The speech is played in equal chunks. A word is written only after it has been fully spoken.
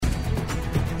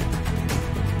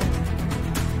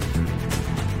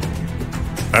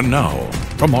And now,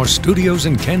 from our studios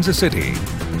in Kansas City,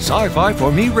 Sci-Fi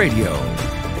for Me Radio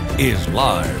is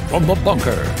live from the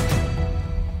bunker.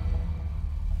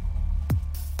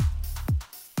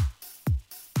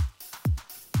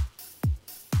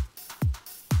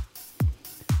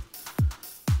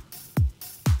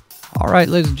 All right,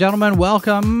 ladies and gentlemen,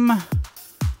 welcome.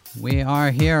 We are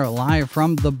here live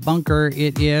from the bunker.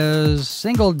 It is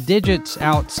single digits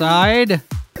outside.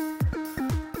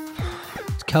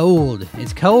 It's cold.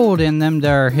 It's cold in them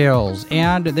there hills.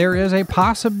 And there is a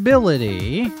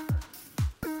possibility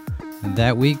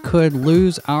that we could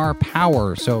lose our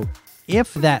power. So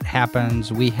if that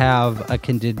happens, we have a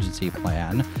contingency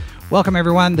plan. Welcome,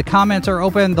 everyone. The comments are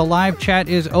open. The live chat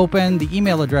is open. The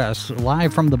email address,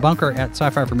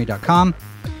 livefromthebunker@scififorme.com.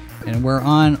 And we're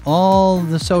on all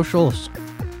the socials.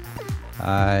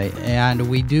 And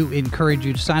we do encourage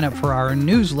you to sign up for our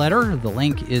newsletter. The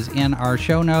link is in our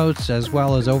show notes, as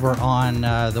well as over on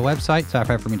the website,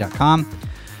 scififorme.com.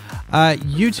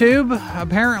 YouTube,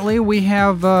 apparently we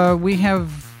have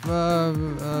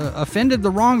offended the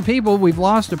wrong people. We've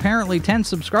lost apparently 10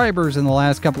 subscribers in the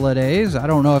last couple of days. I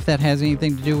don't know if that has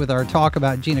anything to do with our talk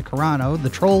about Gina Carano. The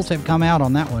trolls have come out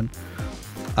on that one.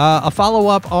 A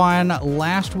follow-up on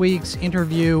last week's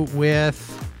interview with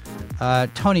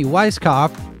Tony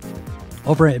Weisskopf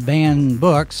over at Banned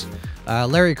Books.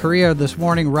 Larry Correia this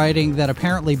morning writing that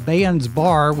apparently Banned's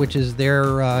Bar, which is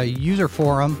their user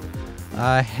forum,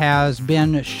 has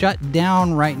been shut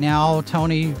down right now.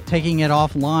 Tony taking it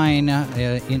offline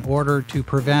in order to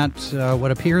prevent what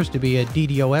appears to be a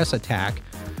DDoS attack.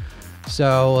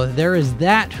 So there is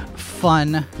that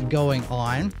fun going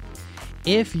on.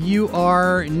 If you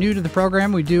are new to the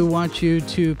program, we do want you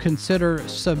to consider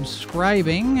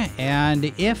subscribing.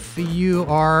 And if you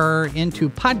are into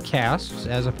podcasts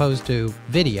as opposed to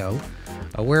video,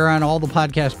 we're on all the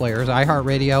podcast players: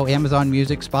 iHeartRadio, Amazon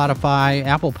Music, Spotify,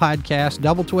 Apple Podcasts,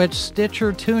 Double Twitch,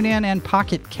 Stitcher, TuneIn, and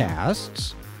Pocket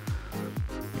Casts.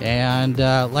 And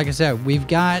like I said, we've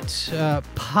got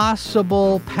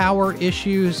possible power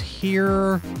issues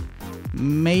here.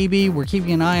 Maybe we're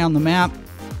keeping an eye on the map.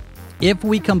 If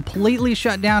we completely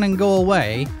shut down and go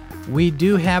away, we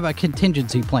do have a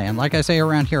contingency plan. Like I say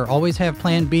around here, always have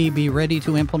plan B, be ready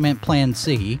to implement plan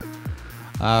C.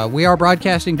 We are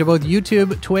broadcasting to both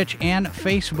YouTube, Twitch, and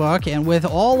Facebook. And with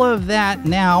all of that,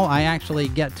 now I actually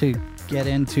get to get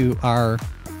into our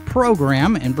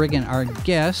program and bring in our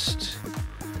guest.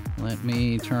 Let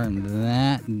me turn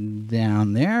that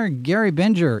down there. Gary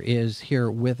Binger is here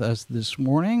with us this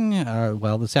morning.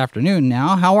 This afternoon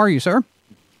now. How are you, sir?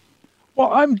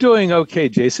 Well, I'm doing okay,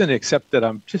 Jason, except that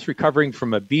I'm just recovering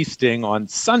from a bee sting on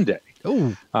Sunday.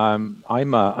 Oh,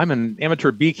 I'm an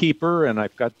amateur beekeeper, and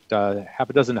I've got half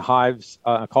a dozen hives,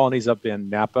 colonies up in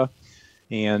Napa,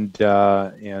 and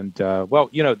we're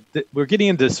getting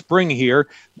into spring here,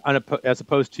 as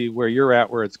opposed to where you're at,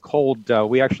 where it's cold.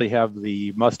 We actually have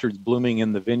the mustards blooming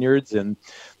in the vineyards, and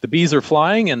the bees are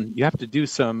flying, and you have to do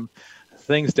some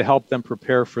things to help them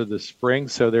prepare for the spring.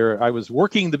 So I was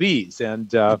working the bees,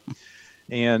 and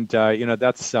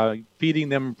that's feeding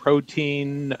them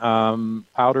protein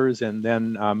powders, and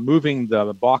then moving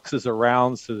the boxes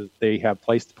around so that they have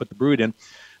place to put the brood in.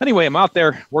 Anyway, I'm out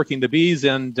there working the bees,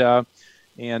 and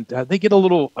they get a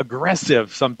little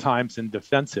aggressive sometimes and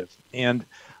defensive. And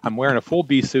I'm wearing a full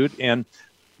bee suit, and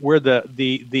where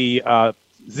the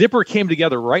zipper came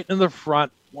together right in the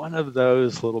front, one of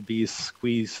those little bees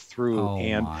squeezed through,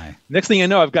 next thing I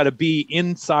know, I've got a bee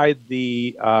inside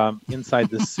the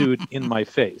suit in my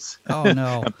face. Oh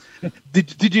no!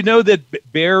 Did you know that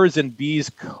bears and bees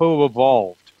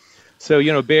co-evolved?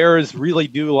 So bears really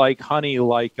do like honey,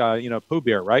 like Pooh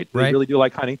Bear, right? They really do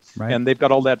like honey, and they've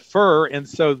got all that fur, and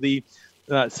so the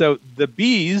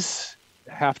bees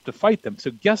have to fight them.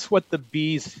 So guess what the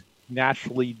bees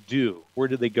naturally do? Where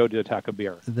do they go to attack a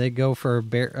bear? They go for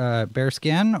bear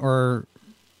skin or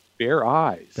bear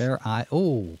eyes. Bear eye.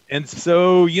 Oh. And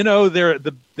so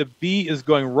the bee is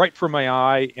going right for my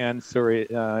eye, and sorry,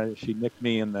 she nicked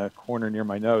me in the corner near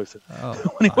my nose. Oh,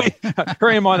 anyway, here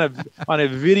I am on a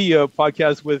video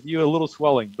podcast with you, a little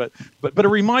swelling, but it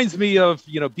reminds me of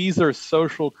bees are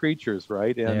social creatures,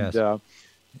 right? And yes.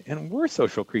 And we're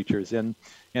social creatures, and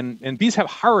bees have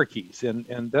hierarchies,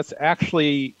 and that's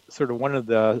actually sort of one of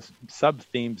the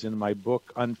sub-themes in my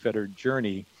book, Unfettered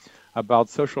Journey, about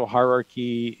social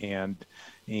hierarchy and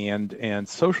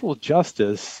social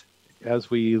justice as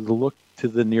we look to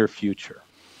the near future.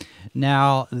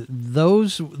 Now,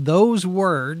 those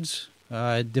words,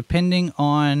 depending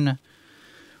on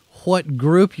what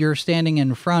group you're standing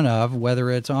in front of, whether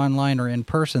it's online or in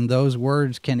person, those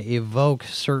words can evoke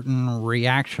certain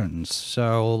reactions.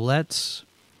 So let's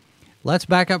Let's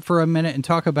back up for a minute and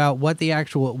talk about what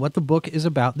the book is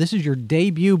about. This is your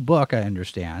debut book, I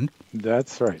understand.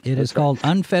 That's right. It is called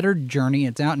Unfettered Journey.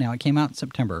 It's out now. It came out in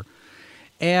September.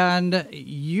 And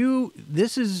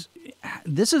this is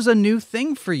a new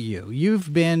thing for you.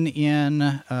 You've been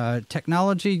in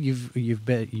technology. You've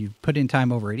put in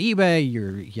time over at eBay.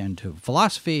 You're into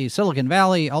philosophy, Silicon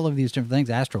Valley, all of these different things,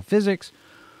 astrophysics.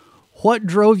 What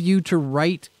drove you to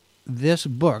write this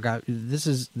book? This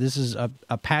is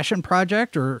a passion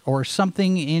project, or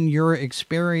something in your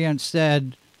experience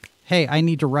said, "Hey, I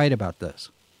need to write about this."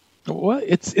 Well,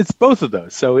 it's both of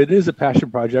those. So it is a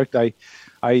passion project.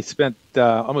 I spent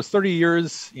almost 30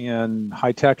 years in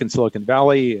high tech in Silicon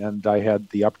Valley, and I had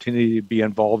the opportunity to be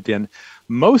involved in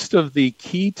most of the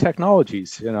key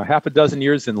technologies. Half a dozen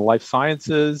years in life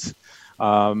sciences.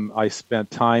 I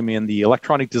spent time in the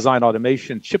electronic design,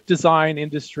 automation, chip design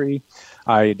industry.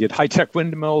 I did high-tech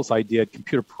windmills. I did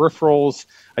computer peripherals.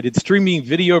 I did streaming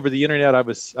video over the internet. I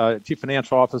was chief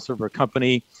financial officer of a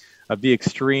company,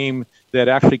 VExtreme, that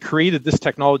actually created this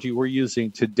technology we're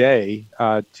using today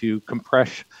to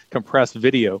compress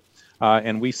video.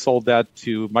 And we sold that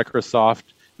to Microsoft.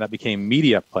 That became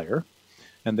Media Player.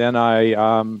 And then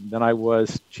I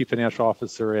was chief financial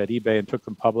officer at eBay and took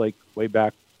them public way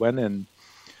back when. And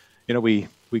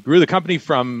we grew the company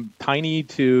from tiny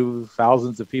to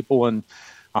thousands of people and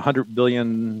 $100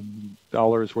 billion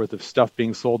worth of stuff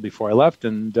being sold before I left,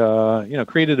 and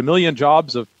created 1 million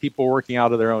jobs of people working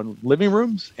out of their own living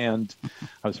rooms, and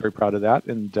I was very proud of that.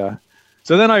 And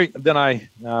so then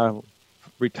I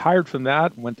retired from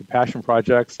that, went to passion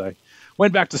projects. I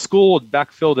went back to school,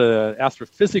 backfilled an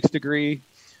astrophysics degree.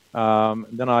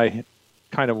 Then I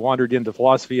kind of wandered into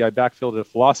philosophy. I backfilled a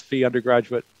philosophy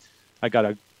undergraduate. I got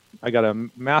a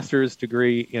master's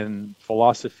degree in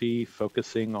philosophy,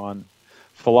 focusing on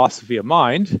philosophy of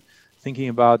mind, thinking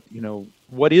about,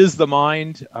 what is the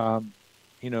mind?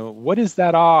 What is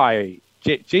that I?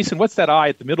 Jason, what's that I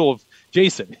at the middle of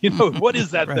Jason? What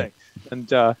is that right.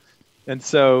 thing? And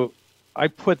so I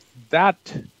put that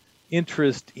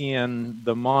interest in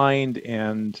the mind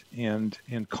and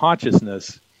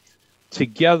consciousness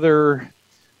together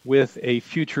with a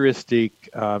futuristic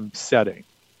setting.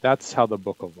 That's how the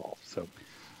book evolved.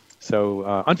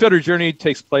 So Unfettered Journey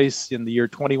takes place in the year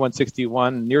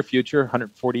 2161, near future,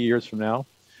 140 years from now.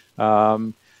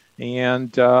 And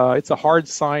it's a hard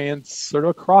science, sort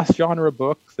of a cross-genre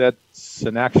book that's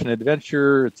an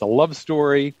action-adventure. It's a love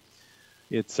story.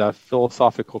 It's a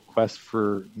philosophical quest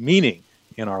for meaning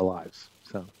in our lives.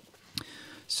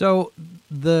 So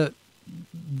the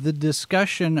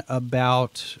discussion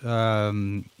about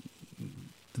the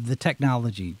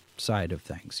technology side of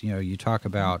things, you talk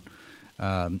about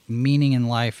meaning in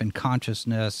life and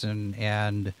consciousness,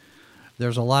 and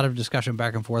there's a lot of discussion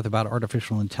back and forth about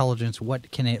artificial intelligence.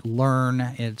 What can it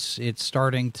learn? It's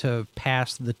starting to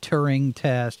pass the Turing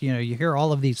test. You hear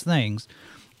all of these things,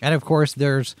 and of course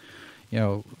there's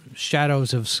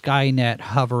shadows of Skynet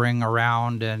hovering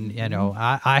around, and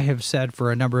I have said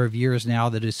for a number of years now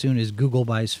that as soon as Google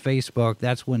buys Facebook,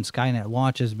 that's when Skynet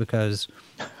launches, because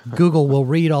Google will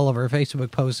read all of our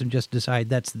Facebook posts and just decide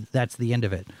that's the end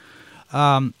of it.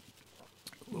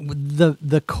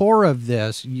 The core of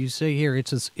this, you say here,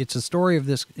 it's a story of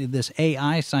this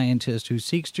AI scientist who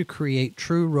seeks to create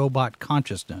true robot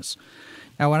consciousness.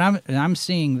 Now, when I'm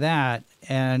seeing that,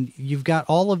 and you've got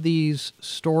all of these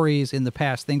stories in the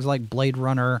past, things like Blade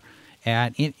Runner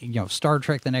and Star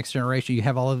Trek: The Next Generation. You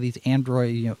have all of these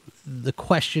android. The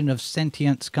question of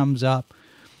sentience comes up,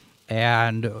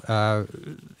 and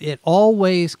it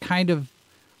always kind of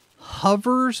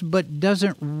hovers but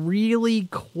doesn't really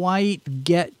quite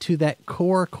get to that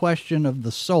core question of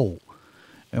the soul.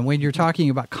 And when you're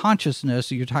talking about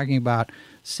consciousness, you're talking about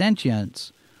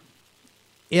sentience,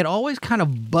 it always kind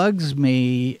of bugs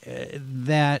me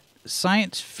that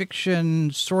science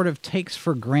fiction sort of takes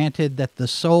for granted that the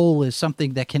soul is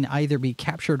something that can either be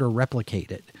captured or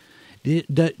replicated.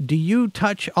 Do you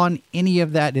touch on any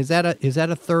of that? Is that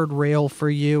a third rail for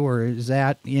you, or is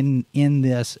that in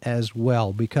this as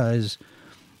well? Because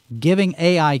giving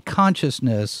AI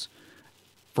consciousness,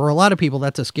 for a lot of people,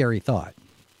 that's a scary thought.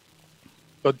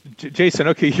 But Jason,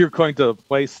 okay, you're going to a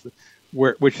place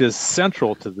which is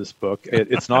central to this book.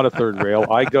 It's not a third rail.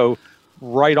 I go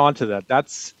right onto that.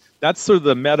 That's sort of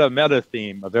the meta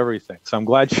theme of everything. So I'm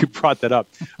glad you brought that up.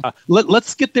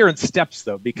 Let's get there in steps,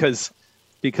 though, because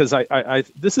I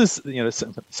this is,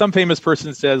 some famous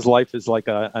person says life is like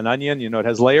an onion, it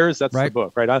has layers. That's right. The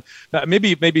book, right?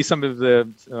 Maybe some of the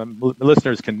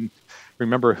listeners can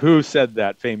remember who said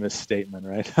that famous statement,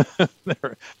 right?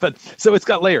 But so it's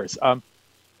got layers.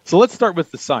 So let's start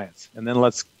with the science, and then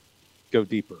let's go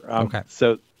deeper. Okay.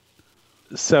 So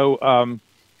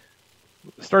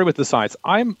starting with the science,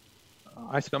 I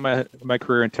spent my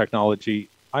career in technology.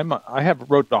 I have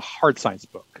wrote a hard science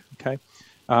book. Okay,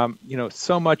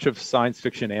 so much of science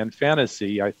fiction and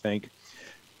fantasy, I think,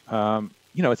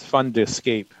 it's fun to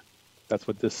escape. That's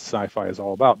what this sci-fi is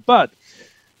all about. But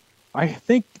I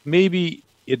think maybe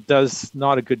it does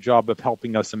not a good job of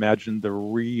helping us imagine the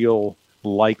real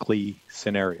likely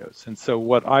scenarios. And so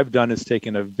what I've done is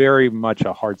taken a very much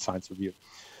a hard science review.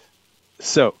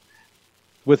 So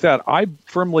with that, I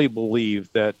firmly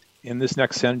believe that in this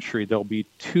next century, there'll be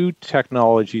two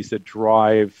technologies that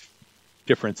drive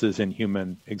differences in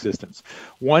human existence.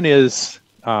 One is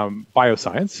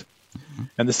bioscience,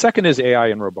 and the second is AI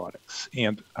and robotics.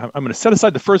 And I'm going to set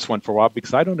aside the first one for a while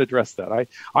because I don't address that.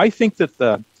 I think that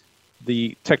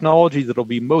the technology that'll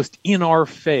be most in our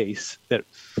face, that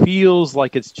feels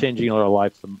like it's changing our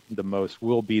life the most,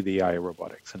 will be the AI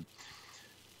robotics.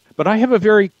 But I have a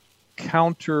very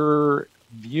counter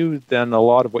view than a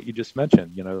lot of what you just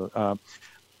mentioned.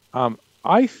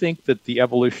 I think that the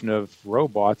evolution of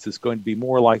robots is going to be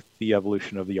more like the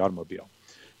evolution of the automobile.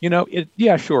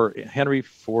 Sure, Henry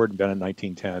Ford invented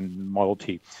 1910 Model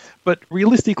T, but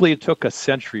realistically, it took a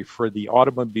century for the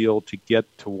automobile to get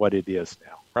to what it is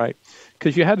now, right?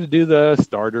 Because you had to do the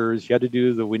starters, you had to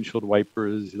do the windshield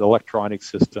wipers, the electronic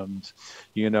systems,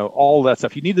 all that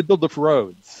stuff. You need to build the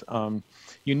roads.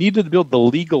 You needed to build the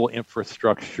legal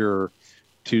infrastructure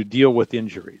to deal with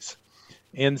injuries.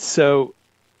 And so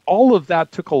all of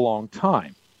that took a long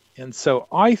time. And so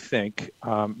I think,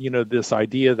 this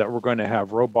idea that we're going to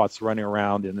have robots running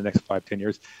around in the next 5-10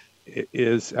 years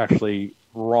is actually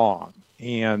wrong.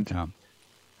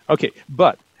 Okay,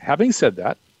 but having said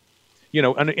that,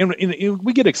 and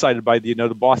we get excited by the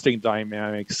Boston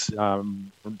Dynamics,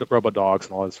 the robot dogs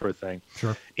and all that sort of thing.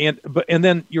 Sure. And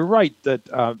then you're right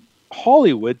that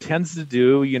Hollywood tends to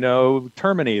do,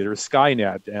 Terminator,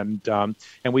 Skynet,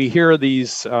 and we hear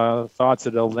these thoughts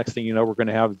that the next thing you know, we're going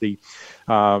to have the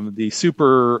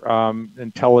super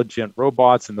intelligent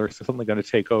robots, and they're suddenly going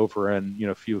to take over in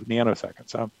a few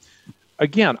nanoseconds.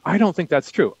 Again, I don't think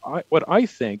that's true. What I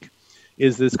think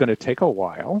is that it's going to take a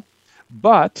while,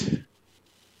 but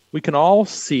we can all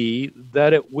see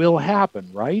that it will happen,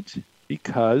 right?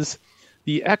 Because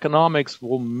the economics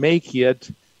will make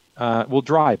it. Will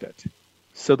drive it.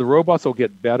 So the robots will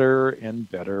get better and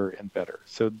better and better.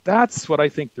 So that's what I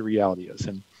think the reality is.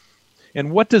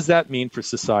 And what does that mean for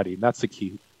society? And that's the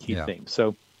key thing.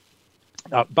 So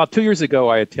about 2 years ago,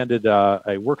 I attended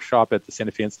a workshop at the Santa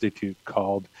Fe Institute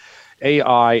called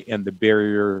AI and the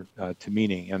Barrier to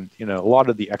Meaning. And, a lot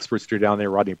of the experts are down there,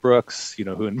 Rodney Brooks,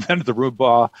 who invented the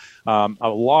Roomba, a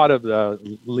lot of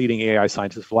the leading AI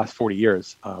scientists for the last 40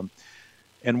 years.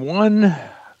 And one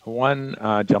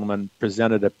gentleman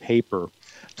presented a paper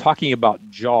talking about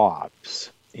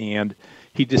jobs, and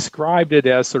he described it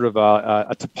as sort of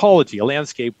a topology, a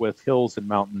landscape with hills and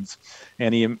mountains,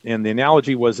 and the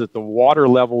analogy was that the water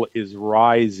level is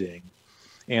rising,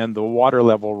 and the water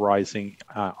level rising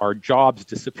are jobs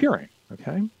disappearing.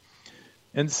 Okay,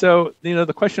 and so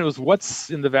the question was, what's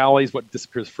in the valleys, what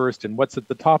disappears first, and what's at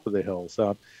the top of the hills?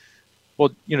 Well,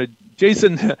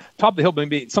 Jason, top of the hill may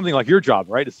be something like your job,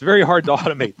 right? It's very hard to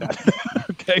automate that.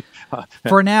 Okay.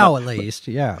 For now, at least,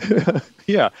 yeah.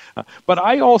 Yeah. But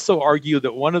I also argue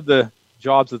that one of the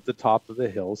jobs at the top of the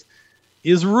hills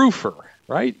is roofer,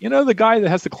 right? The guy that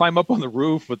has to climb up on the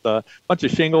roof with a bunch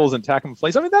of shingles and tack them in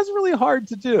place. I mean, that's really hard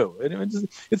to do.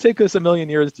 It takes us 1 million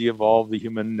years to evolve the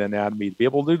human anatomy to be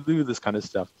able to do this kind of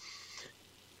stuff.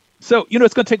 So,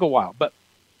 it's going to take a while, but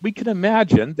we can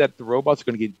imagine that the robots are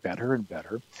going to get better and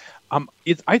better.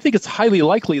 I think it's highly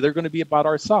likely they're going to be about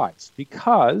our size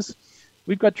because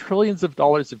we've got trillions of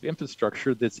dollars of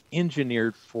infrastructure that's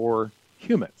engineered for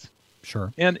humans.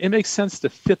 Sure. And it makes sense to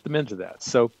fit them into that.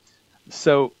 So,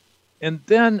 and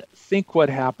then think what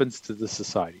happens to the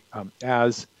society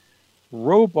as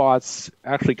robots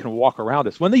actually can walk around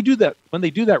us. When they do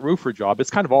that roofer job, it's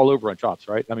kind of all over on jobs,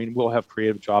 right? I mean, we'll have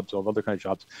creative jobs, we'll have other kind of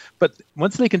jobs. But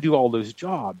once they can do all those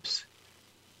jobs,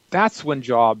 that's when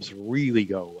jobs really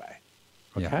go away.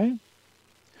 Okay? Yeah.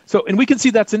 So, and we can see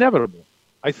that's inevitable.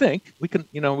 I think we can,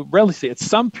 rarely say at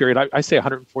some period, I say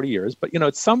 140 years, but,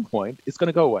 at some point it's going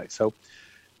to go away. So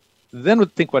then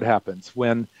think what happens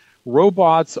when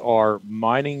robots are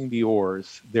mining the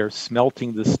ores, they're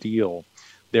smelting the steel,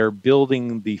 they're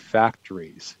building the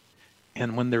factories.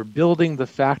 And when they're building the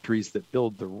factories that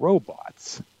build the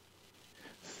robots,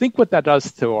 think what that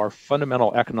does to our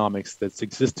fundamental economics that's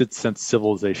existed since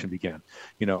civilization began.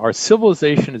 Our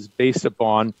civilization is based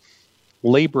upon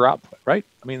labor output, right?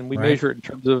 I mean, we measure it in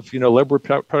terms of, labor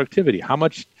productivity. How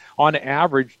much on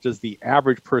average does the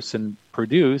average person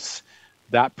produce,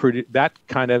 that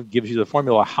kind of gives you the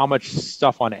formula how much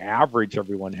stuff on average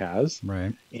everyone has.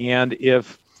 Right. And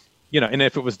if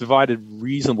if it was divided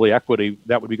reasonably equity,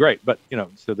 that would be great. But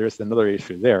so there's another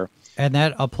issue there. And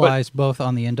that applies both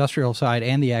on the industrial side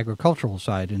and the agricultural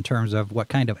side in terms of what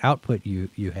kind of output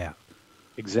you have.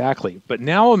 Exactly. But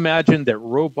now imagine that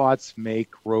robots make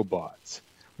robots.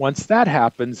 Once that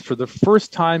happens, for the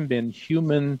first time in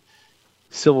human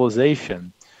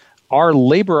civilization, our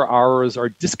labor hours are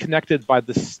disconnected by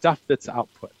the stuff that's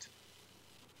output.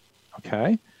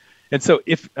 Okay? And so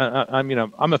if I'm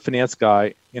a finance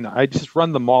guy, and I just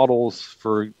run the models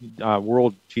for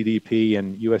world GDP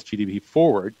and US GDP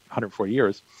forward 140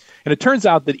 years. And it turns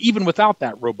out that even without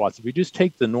that robots, if we just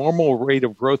take the normal rate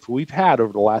of growth we've had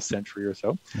over the last century or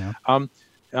so,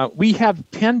 we have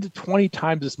 10 to 20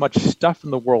 times as much stuff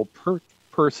in the world per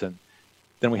person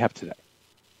than we have today.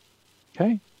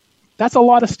 Okay? That's a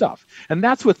lot of stuff. And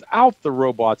that's without the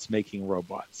robots making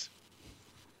robots.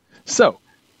 So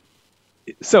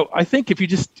I think if you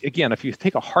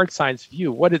take a hard science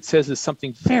view, what it says is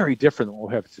something very different than what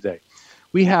we have today.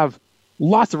 We have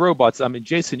lots of robots. I mean,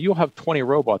 Jason, you'll have 20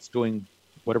 robots doing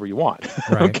whatever you want,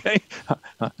 right. Okay?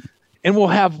 And we'll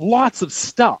have lots of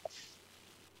stuff,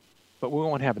 but we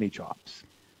won't have any jobs,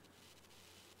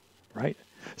 right?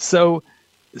 So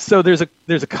there's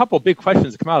a couple big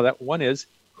questions that come out of that. One is,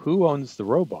 who owns the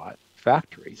robot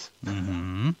factories?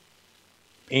 Mm-hmm.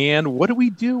 And what do we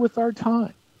do with our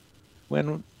time?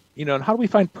 And how do we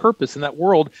find purpose in that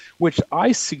world, which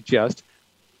I suggest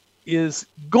is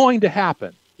going to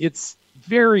happen? It's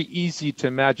very easy to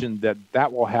imagine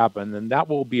that will happen, and that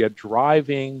will be a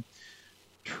driving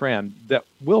trend that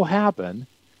will happen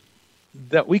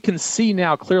that we can see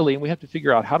now clearly, and we have to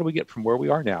figure out how do we get from where we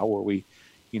are now, where we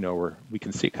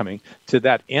can see it coming, to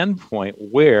that end point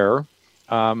where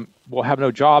we'll have no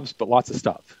jobs but lots of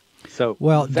stuff. So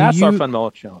that's our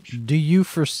fundamental challenge. Do you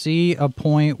foresee a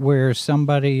point where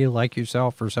somebody like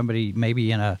yourself or somebody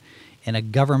maybe in a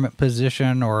government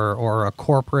position or a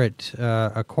corporate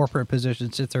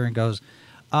position sits there and goes,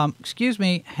 excuse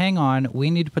me, hang on, we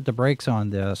need to put the brakes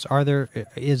on this. Do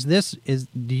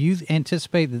you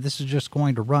anticipate that this is just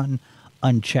going to run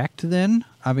unchecked then?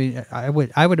 I mean, I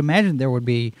would imagine there would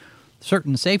be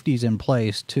certain safeties in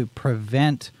place to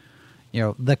prevent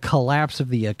the collapse of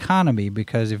the economy,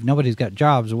 because if nobody's got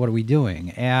jobs, what are we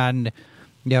doing? And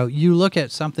you look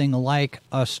at something like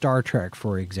a Star Trek,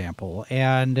 for example,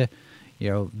 and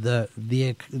there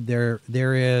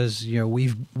is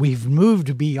we've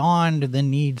moved beyond the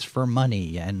needs for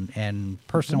money and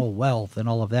personal wealth and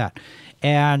all of that.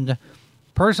 And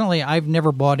personally, I've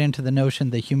never bought into the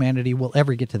notion that humanity will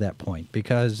ever get to that point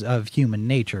because of human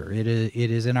nature. It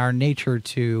is in our nature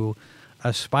to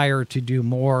aspire to do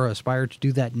more, aspire to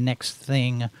do that next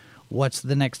thing. What's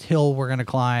the next hill we're going to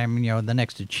climb, the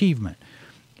next achievement.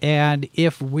 And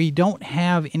if we don't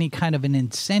have any kind of an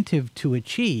incentive to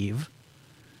achieve,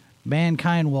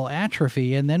 mankind will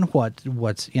atrophy, and then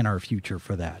what's in our future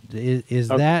for that? Is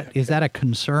that a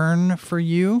concern for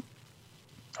you?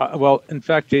 Well, in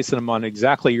fact, Jason, I'm on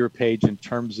exactly your page in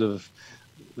terms of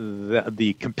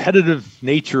the competitive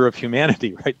nature of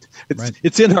humanity, right?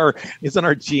 It's in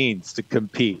our genes to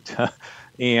compete,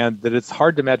 and that it's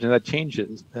hard to imagine that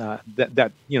changes.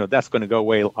 That's going to go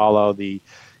away, a la the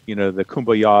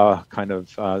Kumbaya kind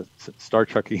of Star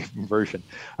Trek version.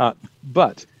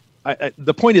 But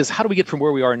the point is, how do we get from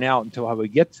where we are now until how we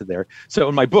get to there? So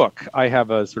in my book, I have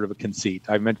a sort of a conceit.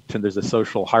 I mentioned there's a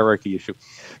social hierarchy issue.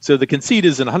 So the conceit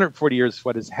is in 140 years,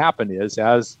 what has happened is,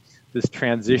 as this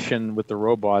transition with the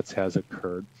robots has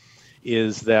occurred,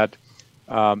 is that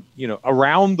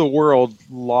around the world,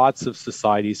 lots of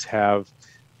societies have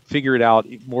figured out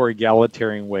more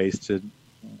egalitarian ways to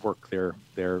work their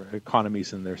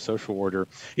economies and their social order.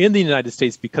 In the United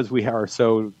States, because we are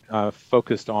so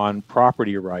focused on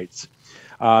property rights,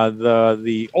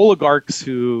 the oligarchs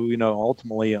who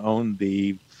ultimately own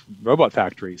the robot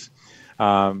factories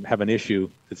have an issue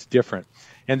that's different,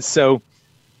 and so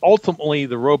ultimately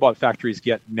the robot factories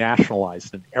get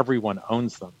nationalized and everyone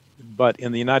owns them. But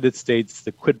in the United States,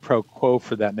 the quid pro quo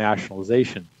for that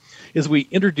nationalization is we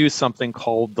introduce something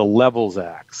called the Levels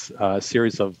Acts, a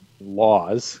series of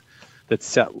laws that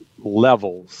set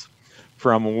levels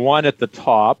from 1 at the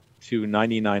top to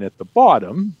 99 at the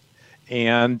bottom.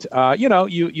 And,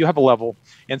 you have a level,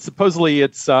 and supposedly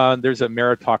it's there's a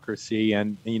meritocracy,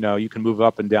 and, you can move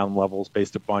up and down levels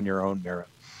based upon your own merit.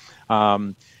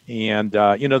 The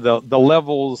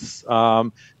levels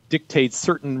dictate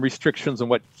certain restrictions on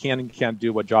what can and can't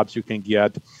do, what jobs you can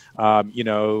get.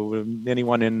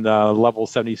 Anyone in level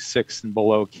 76 and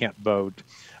below can't vote.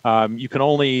 You can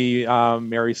only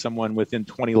marry someone within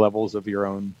 20 levels of your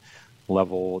own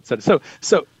level, et cetera.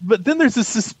 But then there's a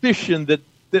suspicion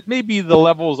that maybe the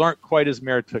levels aren't quite as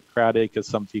meritocratic as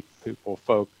some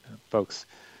folks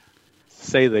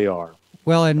say they are.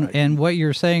 Well, and what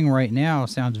you're saying right now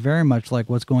sounds very much like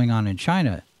what's going on in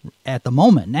China at the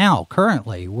moment now,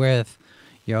 currently, with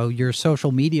your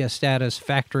social media status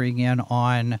factoring in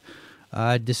on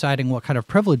deciding what kind of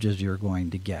privileges you're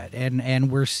going to get,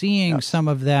 and we're seeing some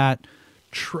of that.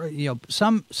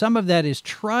 Some of that is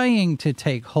trying to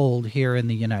take hold here in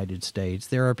the United States.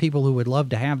 There are people who would love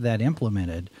to have that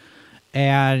implemented,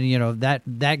 and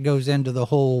that goes into the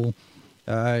whole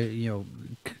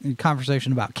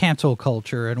conversation about cancel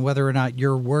culture and whether or not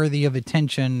you're worthy of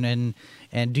attention,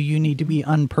 and do you need to be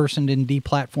unpersoned and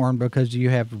deplatformed because you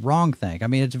have wrongthink. I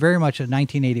mean, it's very much a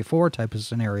 1984 type of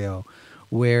scenario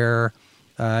where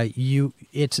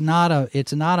it's not a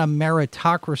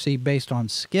meritocracy based on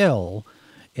skill.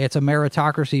 It's a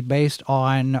meritocracy based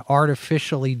on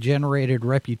artificially generated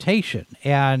reputation,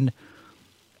 and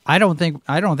I don't think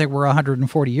we're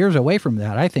 140 years away from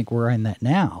that. I think we're in that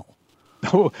now.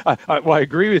 Well, I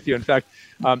agree with you. In fact,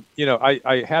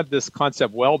 I had this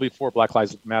concept well before Black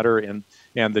Lives Matter and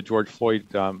the George Floyd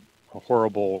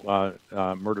horrible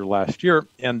murder last year.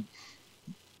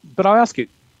 But I'll ask you,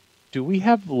 do we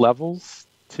have levels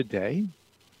today?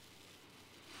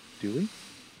 Do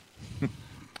we?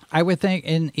 I would think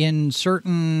in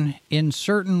certain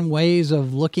ways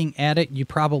of looking at it, you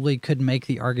probably could make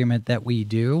the argument that we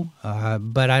do,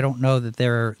 but I don't know that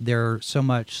they're so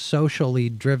much socially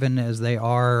driven as they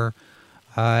are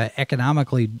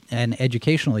economically and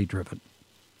educationally driven.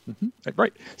 Mm-hmm.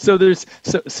 Right. So there's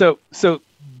so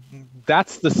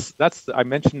that's I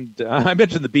mentioned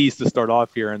the B's to start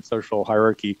off here in social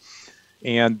hierarchy,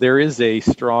 and there is a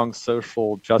strong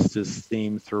social justice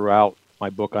theme throughout my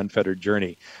book, Unfettered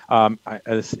Journey.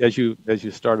 As you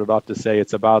started off to say,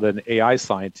 it's about an AI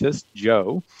scientist,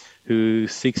 Joe, who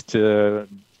seeks to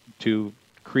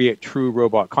create true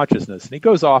robot consciousness. And he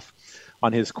goes off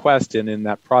on his quest, and in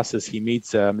that process, he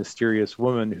meets a mysterious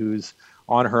woman who's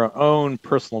on her own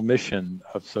personal mission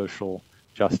of social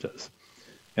justice.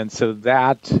 And so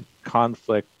that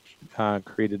conflict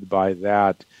created by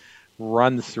that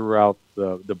runs throughout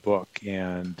the book,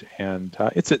 and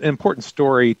it's an important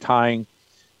story tying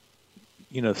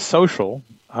social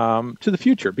to the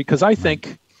future, because I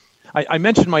think I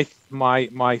mentioned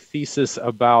my thesis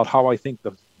about how I think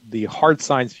the hard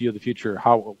science view of the future,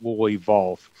 how it will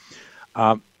evolve.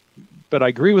 But I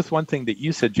agree with one thing that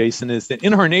you said, Jason, is that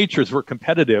in our natures we're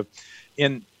competitive,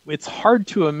 and it's hard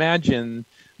to imagine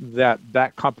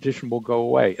that competition will go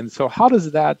away. And so how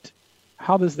does that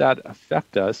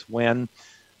affect us when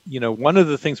one of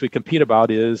the things we compete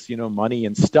about is money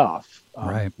and stuff,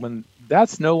 right? When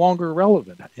that's no longer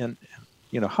relevant, and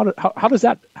how does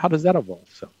that evolve?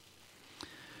 So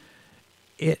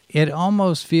it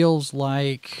almost feels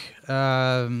like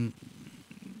the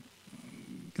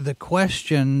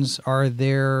questions are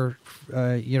there.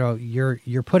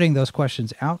 You're putting those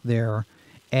questions out there,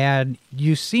 and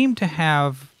you seem to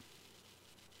have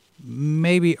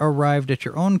maybe arrived at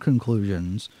your own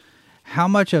conclusions. How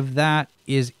much of that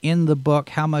is in the book?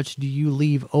 How much do you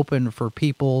leave open for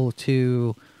people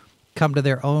to come to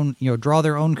their own, draw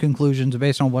their own conclusions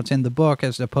based on what's in the book,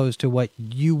 as opposed to what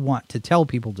you want to tell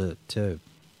people to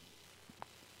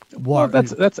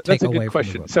that's a good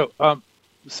question. So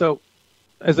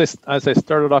as I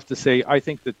started off to say, I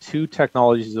think the two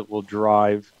technologies that will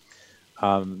drive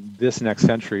this next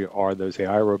century are those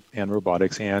AI and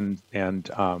robotics and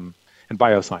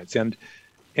bioscience,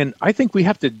 and I think we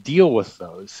have to deal with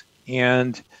those,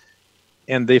 and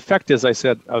the effect, as I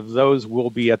said, of those will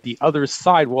be at the other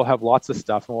side. We'll have lots of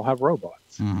stuff, and we'll have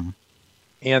robots, and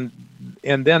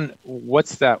then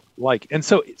what's that like? And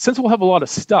so, since we'll have a lot of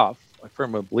stuff, I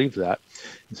firmly believe that,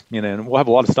 and we'll have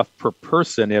a lot of stuff per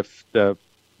person if the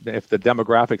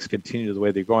demographics continue the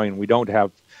way they're going. We don't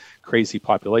have crazy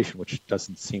population, which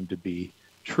doesn't seem to be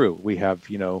true. We have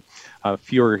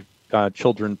fewer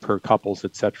children per couples,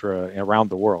 etc., around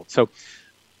the world. So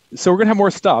we're going to have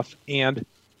more stuff, and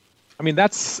I mean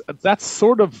that's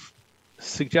sort of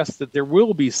suggests that there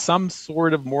will be some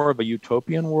sort of more of a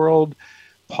utopian world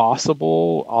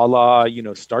possible, a la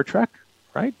Star Trek,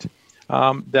 right?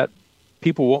 That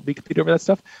people won't be competing over that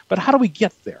stuff. But how do we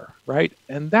get there, right?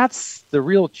 And that's the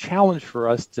real challenge for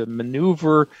us, to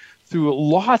maneuver through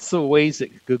lots of ways that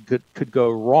could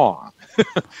go wrong.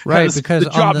 Right, because the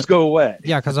jobs go away.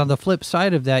 Yeah, because on the flip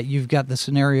side of that, you've got the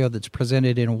scenario that's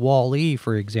presented in Wall-E,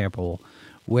 for example,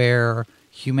 where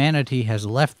humanity has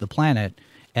left the planet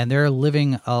and they're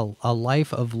living a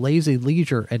life of lazy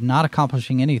leisure and not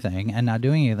accomplishing anything and not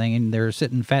doing anything, and they're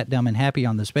sitting fat, dumb, and happy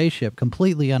on the spaceship,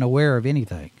 completely unaware of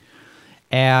anything.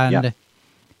 And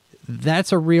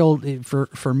that's a real,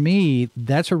 for me,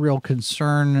 that's a real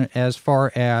concern as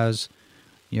far as,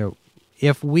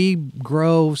 if we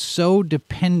grow so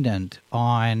dependent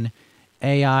on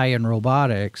AI and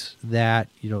robotics that,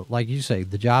 like you say,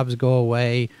 the jobs go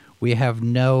away, we have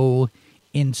no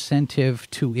incentive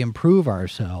to improve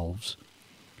ourselves.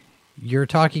 You're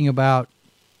talking about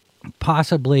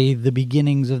possibly the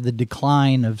beginnings of the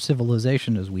decline of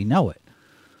civilization as we know it.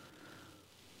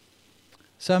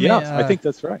 I think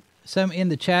that's right. Some in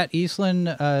the chat,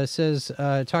 Eastland says,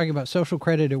 talking about social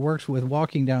credit, it works with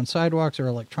walking down sidewalks or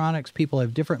electronics. People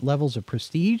have different levels of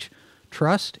prestige,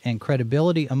 trust, and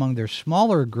credibility among their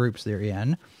smaller groups they're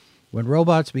in. When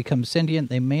robots become sentient,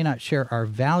 they may not share our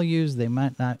values.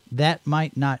 That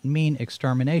might not mean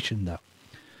extermination, though.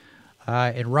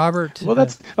 And Robert... Well,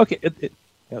 that's... okay.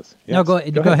 Yes. No, go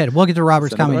ahead. We'll get to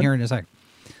Robert's comment here in a second.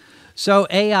 So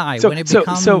AI, when it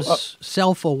becomes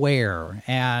self-aware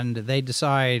and they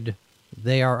decide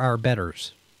they are our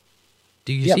betters,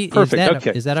 do you see? Perfect.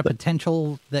 Is that a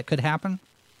potential that could happen?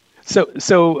 So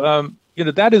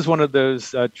that is one of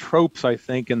those tropes, I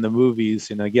think, in the movies.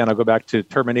 And again, I'll go back to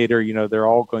Terminator. They're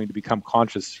all going to become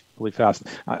conscious really fast.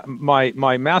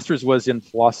 My master's was in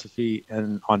philosophy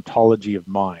and ontology of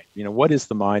mind. What is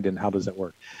the mind and how does it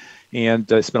work?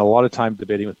 And I spent a lot of time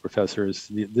debating with professors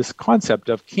this concept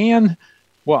of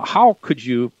how could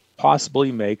you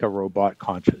possibly make a robot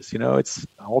conscious? It's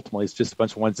just a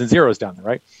bunch of ones and zeros down there,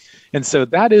 right? And so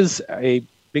that is a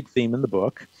big theme in the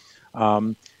book.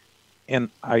 And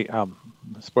I,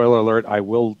 spoiler alert, I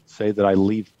will say that I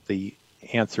leave the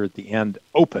answer at the end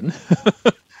open.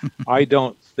 I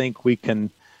don't think we can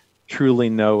truly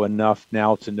know enough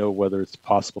now to know whether it's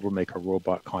possible to make a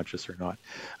robot conscious or not.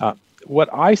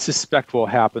 What I suspect will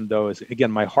happen, though, is,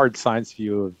 again, my hard science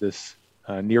view of this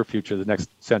near future, the next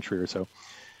century or so,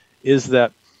 is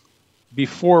that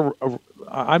before,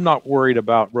 I'm not worried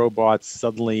about robots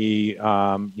suddenly,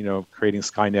 creating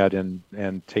Skynet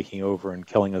and taking over and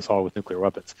killing us all with nuclear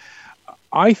weapons.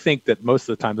 I think that most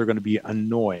of the time they're going to be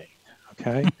annoying.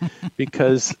 Okay,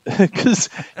 because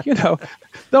they'll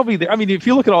be there. I mean, if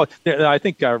you look at all, I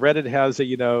think Reddit has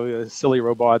silly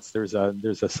robots. There's a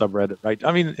subreddit, right?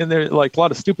 I mean, and there's like a lot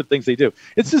of stupid things they do.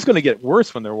 It's just going to get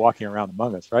worse when they're walking around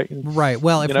among us, right? Right.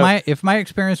 Well, if my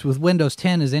experience with Windows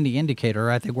 10 is any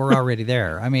indicator, I think we're already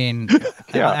there. I mean,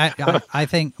 I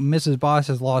think Mrs. Boss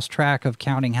has lost track of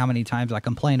counting how many times I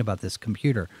complain about this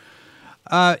computer.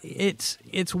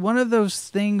 It's one of those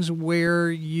things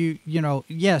where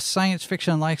yes, science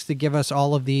fiction likes to give us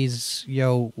all of these,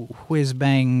 whiz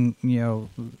bang,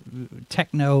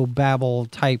 techno babble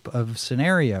type of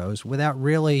scenarios without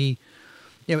really,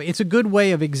 it's a good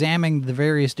way of examining the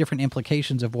various different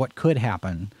implications of what could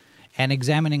happen and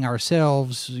examining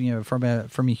ourselves, from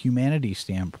a humanity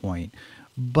standpoint.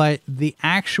 But the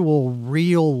actual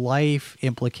real life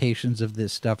implications of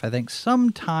this stuff, I think,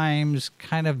 sometimes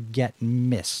kind of get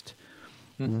missed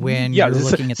when you're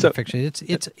looking at the fiction.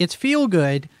 It's feel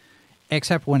good,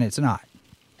 except when it's not.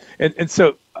 And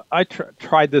so I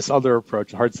tried this other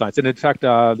approach, hard science. And in fact,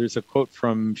 there's a quote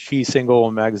from She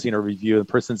Single magazine or review. The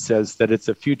person says that it's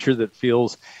a future that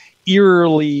feels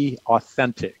eerily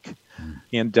authentic.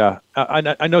 And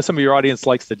I know some of your audience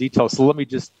likes the details, so let me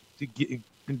just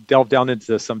delve down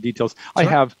into some details. Sure. I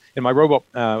have, in my robot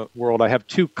world, I have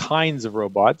two kinds of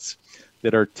robots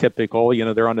that are typical.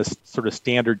 They're on a sort of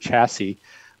standard chassis.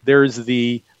 There's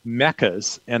the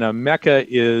mechas, and a mecha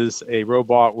is a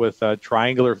robot with a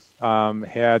triangular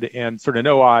head and sort of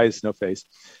no eyes, no face,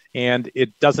 and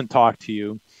it doesn't talk to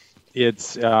you.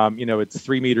 It's it's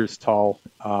 3 meters tall,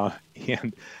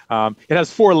 and it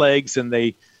has 4 legs, and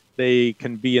they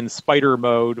can be in spider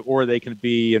mode or they can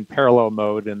be in parallel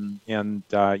mode, and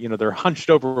they're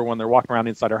hunched over when they're walking around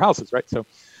inside our houses, right? So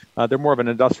they're more of an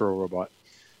industrial robot.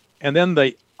 And then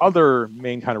the other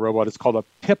main kind of robot is called a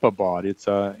Pipabot. It's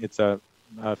a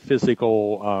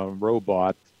physical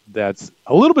robot that's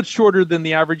a little bit shorter than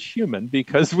the average human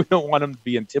because we don't want them to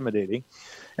be intimidating.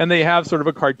 And they have sort of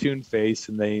a cartoon face,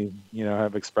 and they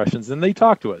have expressions, and they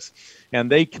talk to us, and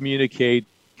they communicate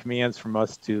commands from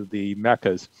us to the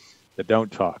mechas that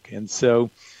don't talk. And so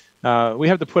we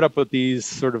have to put up with these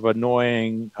sort of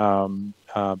annoying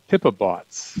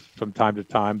Pipabots from time to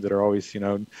time that are always,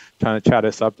 trying to chat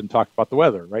us up and talk about the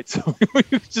weather, right? So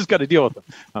we've just got to deal with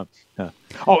them.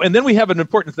 And then we have an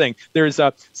important thing. There's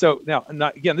so now,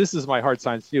 again, this is my hard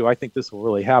science view. I think this will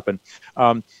really happen.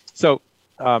 It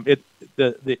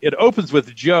opens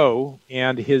with Joe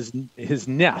and his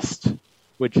nest.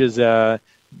 which is a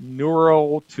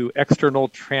neural to external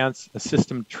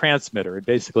system transmitter. It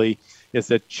basically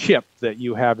is a chip that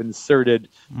you have inserted,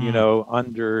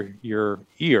 under your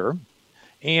ear,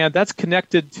 and that's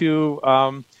connected to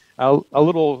a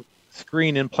little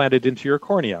screen implanted into your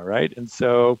cornea, right?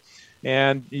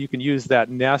 And you can use that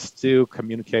nest to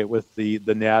communicate with the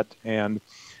net, and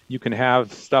you can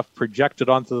have stuff projected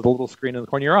onto the little screen in the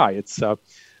corner of your eye. It's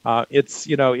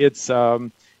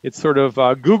sort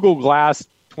of Google Glass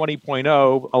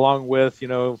 20.0 along with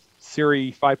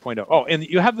Siri 5.0. Oh, and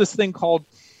you have this thing called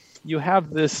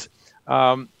this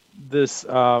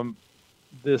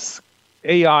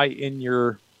AI in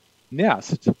your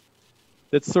Nest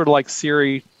that's sort of like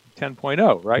Siri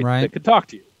 10.0, right? That could talk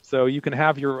to you. So you can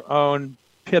have your own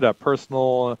PITA,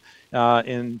 personal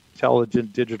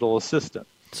intelligent digital assistant.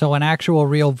 So an actual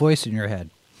real voice in your head.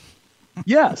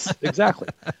 Yes, exactly.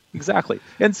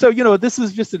 And so, this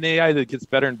is just an AI that gets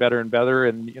better and better and better.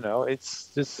 And, it's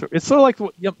sort of like,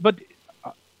 but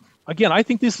again, I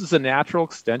think this is a natural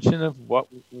extension of what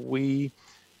we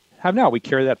have now. We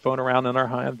carry that phone around in our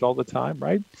hand all the time,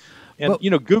 right? And,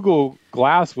 Google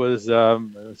Glass was a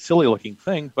silly looking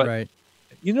thing, but,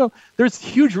 there's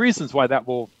huge reasons why that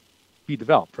will be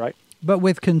developed, right? But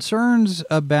with concerns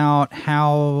about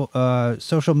how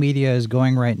social media is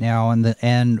going right now,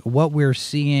 and what we're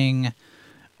seeing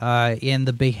in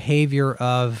the behavior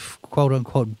of quote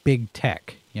unquote big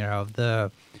tech,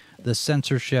 the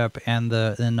censorship and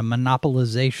the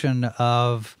monopolization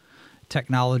of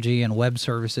technology and web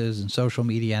services and social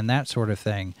media and that sort of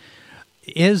thing,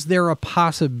 is there a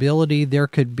possibility there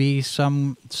could be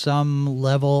some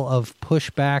level of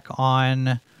pushback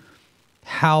on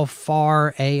how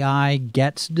far AI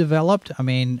gets developed? I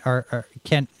mean,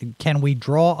 can we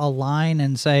draw a line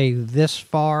and say this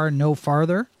far, no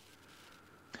farther?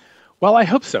 Well, I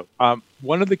hope so.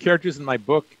 One of the characters in my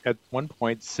book at one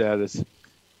point says,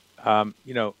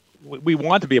 we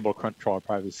want to be able to control our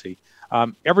privacy.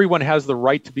 Everyone has the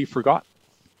right to be forgotten,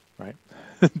 right?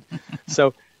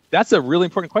 So that's a really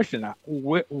important question.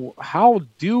 How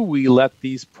do we let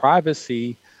these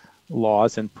privacy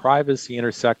laws and privacy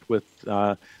intersect with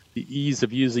the ease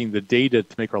of using the data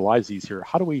to make our lives easier?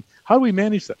 How do we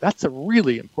manage that? That's a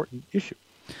really important issue.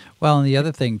 Well, and the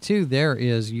other thing too, there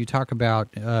is, you talk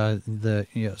about the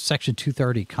Section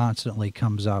 230 constantly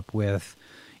comes up with,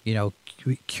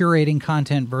 curating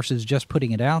content versus just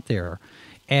putting it out there,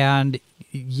 and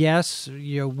yes,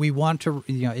 we want to,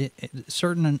 at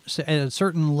a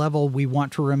certain level, we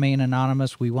want to remain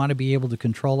anonymous. We want to be able to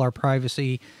control our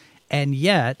privacy, and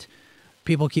yet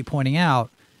people keep pointing out,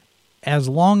 as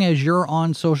long as you're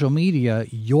on social media,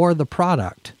 you're the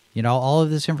product. All of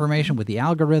this information with the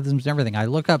algorithms and everything. I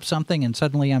look up something and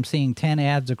suddenly I'm seeing 10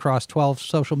 ads across 12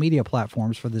 social media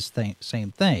platforms for this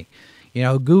same thing.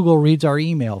 Google reads our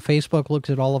email. Facebook looks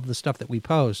at all of the stuff that we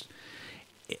post.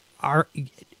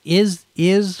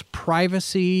 Is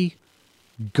privacy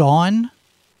gone?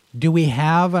 Do we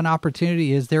have an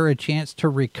opportunity? Is there a chance to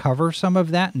recover some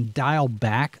of that and dial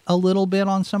back a little bit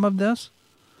on some of this?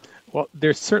 Well,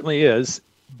 there certainly is,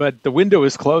 but the window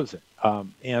is closing.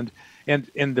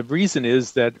 And the reason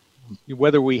is that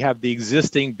whether we have the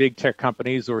existing big tech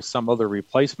companies or some other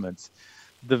replacements,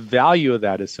 the value of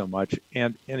that is so much.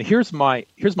 And here's my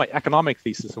economic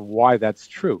thesis of why that's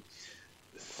true.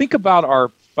 Think about our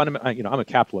fundamental. I'm a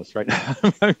capitalist, right?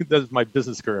 That's my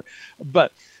business career.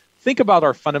 But think about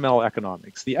our fundamental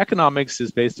economics. The economics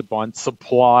is based upon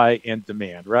supply and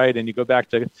demand, right? And you go back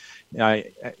to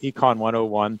Econ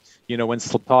 101. When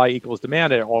supply equals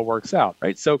demand, it all works out,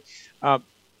 right? So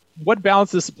what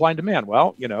balances supply and demand?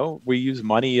 Well, we use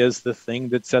money as the thing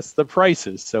that sets the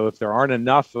prices. So if there aren't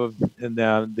enough of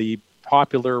the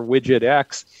popular widget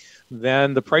X,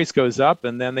 then the price goes up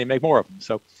and then they make more of them.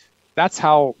 So that's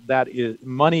how that is.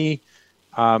 Money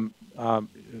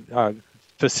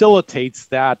facilitates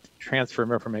that transfer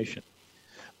of information.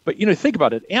 But, think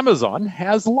about it. Amazon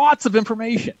has lots of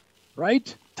information,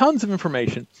 right? Tons of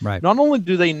information. Right. Not only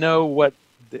do they know what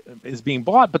is being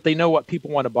bought, but they know what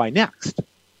people want to buy next.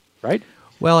 Right.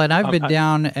 Well, and I've been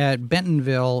down at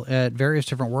Bentonville at various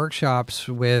different workshops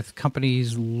with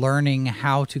companies learning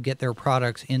how to get their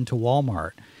products into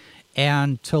Walmart,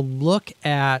 and to look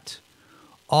at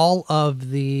all of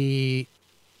the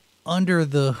under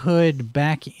the hood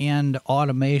back end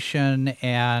automation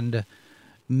and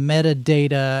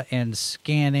metadata and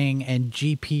scanning and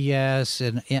GPS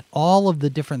and all of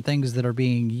the different things that are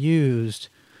being used.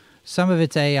 Some of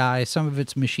it's AI, some of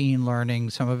it's machine learning,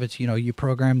 some of it's, you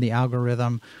program the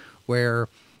algorithm where,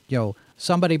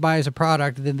 somebody buys a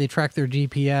product, then they track their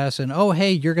GPS and, oh,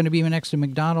 hey, you're going to be next to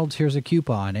McDonald's, here's a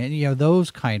coupon, and, those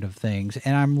kind of things.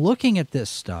 And I'm looking at this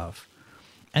stuff,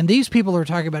 and these people are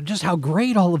talking about just how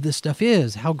great all of this stuff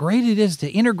is, how great it is to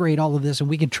integrate all of this, and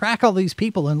we can track all these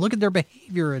people and look at their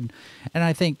behavior. And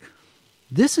I think,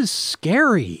 this is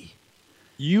scary.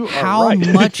 You are how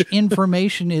right. much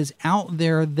information is out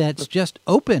there that's just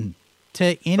open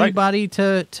to anybody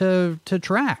to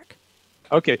track.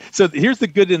 Okay, so here's the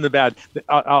good and the bad.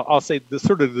 I'll say the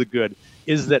sort of the good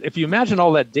is that if you imagine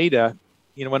all that data,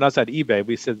 when I was at eBay,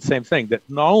 we said the same thing, that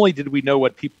not only did we know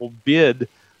what people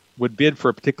would bid for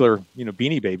a particular,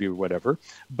 Beanie Baby or whatever,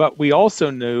 but we also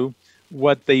knew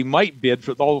what they might bid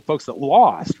for all the folks that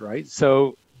lost, right?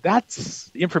 So that's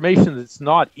information that's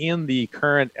not in the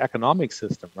current economic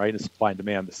system, right? It's supply and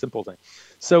demand, the simple thing.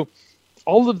 So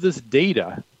all of this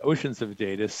data, oceans of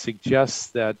data, suggests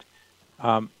that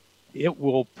it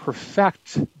will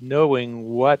perfect knowing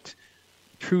what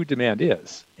true demand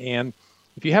is. And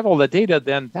if you have all that data,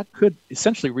 then that could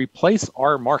essentially replace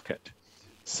our market.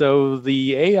 So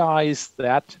the AIs,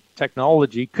 that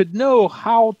technology, could know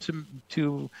how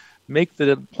to make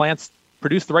the plants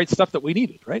produce the right stuff that we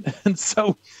needed, right? And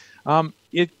so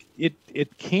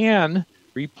it can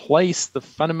replace the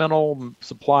fundamental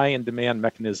supply and demand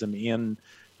mechanism in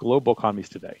global economies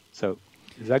today. So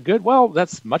is that good? Well,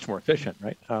 that's much more efficient,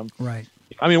 right? Right.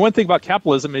 I mean, one thing about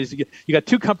capitalism is you got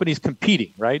two companies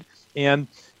competing, right? And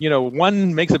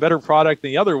one makes a better product than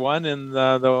the other one, and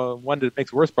the one that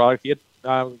makes a worse product, it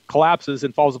collapses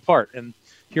and falls apart. And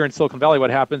here in Silicon Valley, what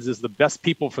happens is the best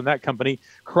people from that company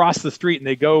cross the street and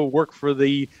they go work for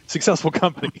the successful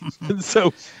company. And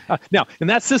so now, in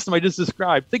that system I just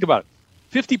described, think about it.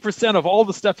 50% of all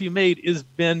the stuff you made is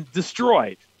been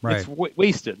destroyed. Right. It's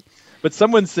wasted. But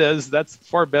someone says that's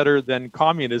far better than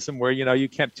communism, where you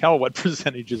can't tell what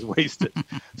percentage is wasted.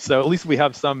 So at least we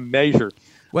have some measure.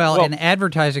 Well, and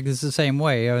advertising is the same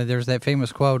way. There's that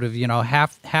famous quote of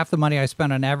half the money I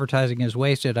spent on advertising is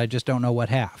wasted. I just don't know what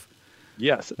half.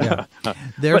 Yes. Yeah.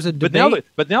 There's a debate.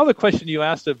 But now the question you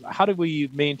asked of how do we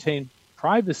maintain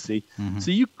privacy? Mm-hmm. So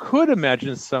you could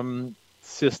imagine some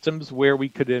systems where we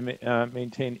could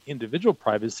maintain individual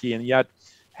privacy and yet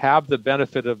have the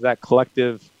benefit of that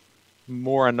collective,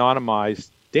 more anonymized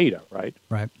data, right?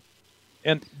 Right.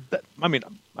 And I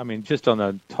mean, just on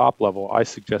the top level, I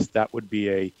suggest that would be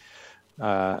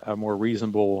a more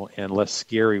reasonable and less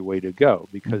scary way to go,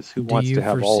 because who wants to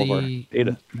have all of our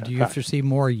data? Do you foresee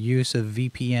more use of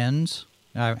VPNs?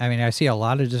 I mean, I see a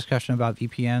lot of discussion about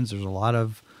VPNs. There's a lot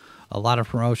of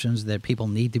promotions that people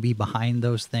need to be behind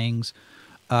those things.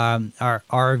 Are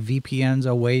VPNs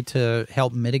a way to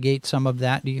help mitigate some of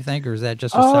that, do you think, or is that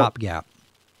just a stopgap?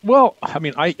 Well, I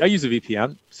mean, I use a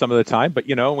VPN some of the time, but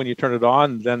when you turn it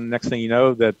on, then next thing you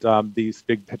know that these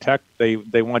big tech,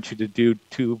 they want you to do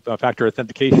two-factor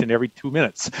authentication every 2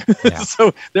 minutes. Yeah.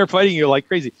 So they're fighting you like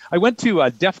crazy. I went to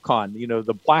DEF CON,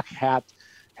 the Black Hat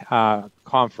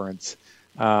conference,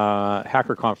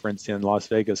 hacker conference in Las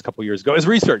Vegas a couple years ago as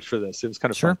research for this. It was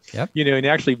kind of fun. Yep. And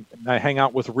actually I hang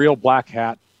out with real black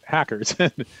hat hackers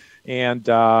and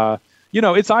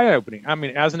it's eye-opening. I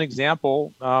mean, as an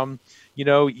example,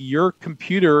 your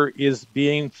computer is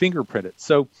being fingerprinted.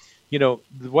 So,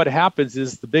 what happens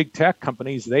is the big tech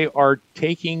companies, they are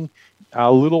taking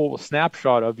a little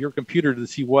snapshot of your computer to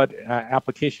see what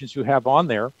applications you have on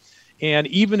there. And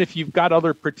even if you've got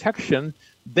other protection,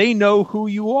 they know who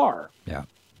you are. Yeah.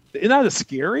 Isn't that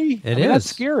scary? It is. That's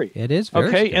scary. It is very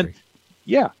scary. And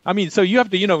yeah, I mean, so you have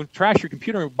to, trash your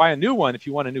computer and buy a new one if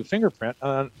you want a new fingerprint.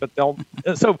 But they'll,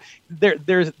 so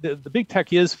there's the big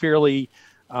tech is fairly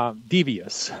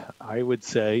devious, I would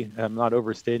say. I'm not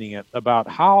overstating it, about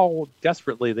how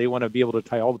desperately they want to be able to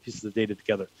tie all the pieces of data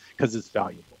together because it's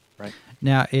valuable, right?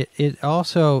 Now, it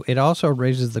also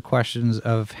raises the questions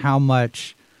of how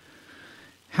much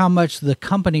the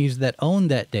companies that own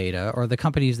that data, or the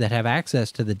companies that have access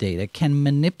to the data, can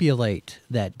manipulate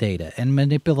that data and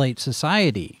manipulate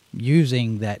society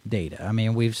using that data. I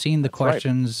mean, we've seen the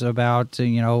questions about,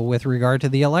 with regard to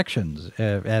the elections,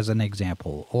 as an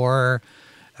example, or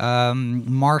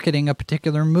marketing a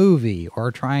particular movie,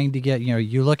 or trying to get,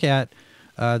 you look at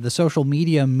the social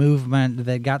media movement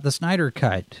that got the Snyder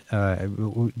Cut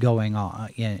going on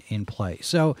in place.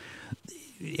 So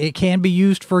it can be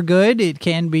used for good. It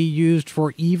can be used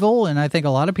for evil. And I think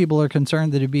a lot of people are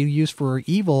concerned that it'd be used for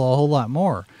evil a whole lot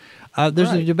more.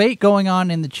 There's a debate going on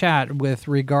in the chat with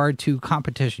regard to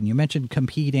competition. You mentioned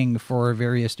competing for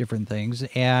various different things.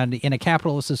 And in a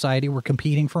capitalist society, we're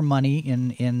competing for money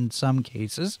in some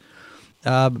cases.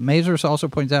 Mazurs also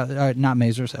points out, not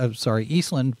Mazurs, sorry,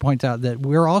 Eastland points out that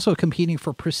we're also competing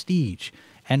for prestige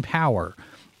and power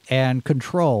and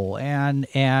control. And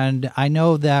I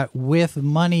know that with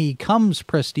money comes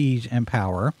prestige and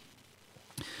power.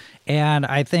 And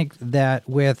I think that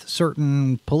with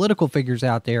certain political figures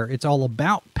out there, it's all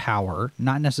about power,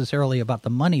 not necessarily about the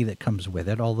money that comes with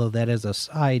it, although that is a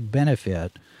side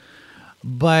benefit.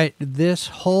 But this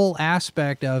whole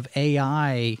aspect of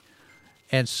AI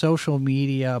and social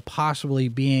media possibly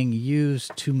being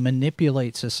used to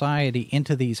manipulate society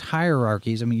into these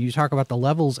hierarchies. I mean, you talk about the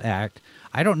Levels Act.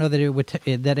 I don't know that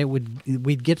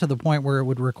we'd get to the point where it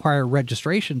would require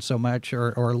registration so much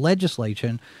or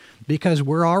legislation, because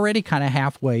we're already kind of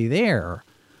halfway there.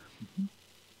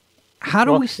 How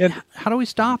do we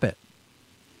stop it?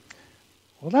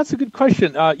 Well, that's a good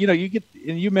question.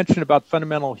 You mentioned about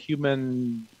fundamental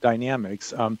human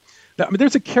dynamics.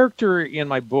 There's a character in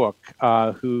my book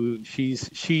who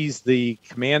she's the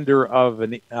commander of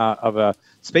a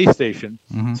space station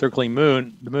circling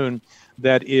the moon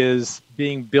that is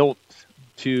being built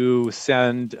to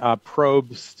send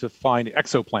probes to find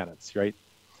exoplanets. Right.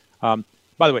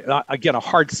 By the way, again, a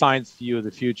hard science view of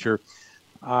the future.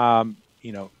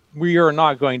 We are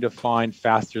not going to find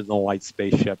faster than light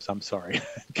spaceships. I'm sorry.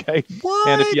 Okay. What?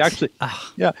 And if you actually,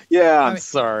 I'm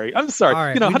sorry. I'm sorry.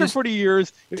 Right, 140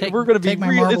 years, we're going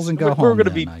to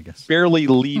be barely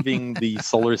leaving the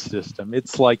solar system.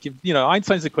 It's like,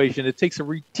 Einstein's equation. It takes a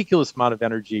ridiculous amount of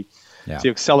energy to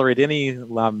accelerate any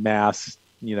mass,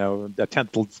 a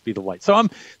tenth the speed of light. So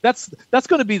that's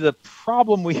going to be the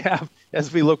problem we have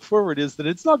as we look forward, is that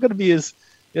it's not going to be as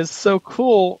so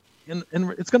cool. And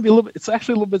it's going to be it's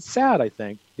actually a little bit sad, I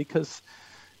think, because,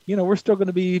 we're still going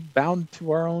to be bound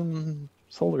to our own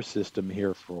solar system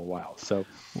here for a while. So,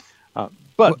 so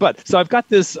I've got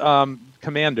this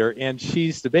commander, and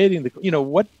she's debating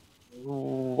what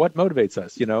motivates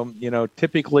us.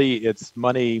 Typically it's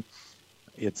money,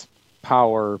 it's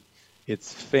power,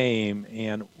 it's fame,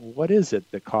 and what is it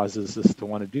that causes us to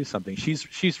want to do something?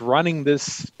 She's running this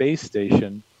space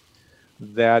station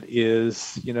that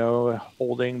is,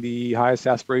 holding the highest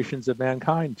aspirations of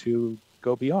mankind to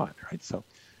go beyond, right? So,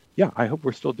 I hope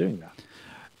we're still doing that.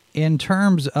 In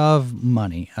terms of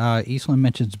money, Eastland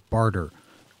mentions barter.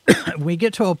 We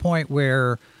get to a point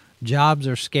where jobs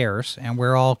are scarce and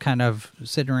we're all kind of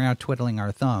sitting around twiddling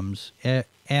our thumbs.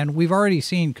 And we've already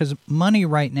seen, because money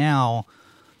right now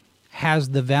has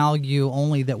the value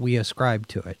only that we ascribe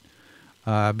to it.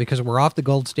 Because we're off the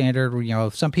gold standard.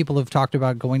 Some people have talked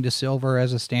about going to silver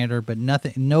as a standard, but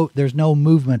there's no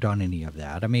movement on any of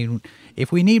that. I mean,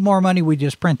 if we need more money, we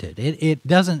just print it. It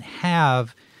doesn't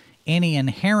have any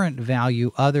inherent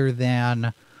value other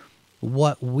than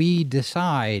what we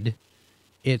decide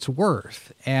it's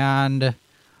worth. And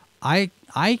I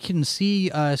can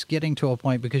see us getting to a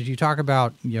point, because you talk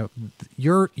about,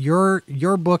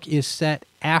 your book is set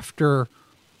after,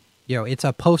 it's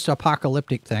a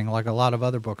post-apocalyptic thing, like a lot of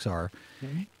other books are.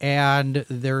 Mm-hmm. And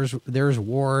there's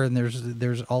war, and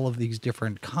there's all of these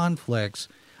different conflicts.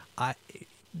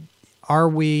 Are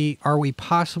we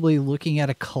possibly looking at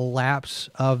a collapse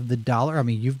of the dollar? I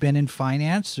mean, you've been in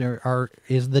finance.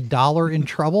 Is the dollar in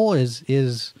trouble?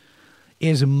 Is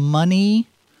money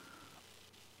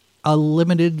a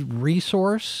limited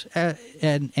resource,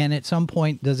 and at some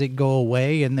point does it go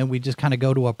away, and then we just kind of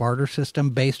go to a barter system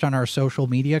based on our social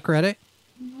media credit?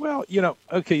 Well,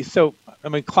 okay, so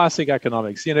classic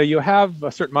economics. You have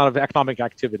a certain amount of economic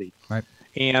activity, right?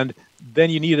 And then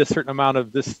you need a certain amount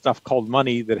of this stuff called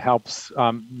money that helps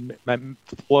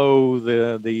flow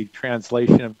the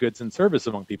translation of goods and service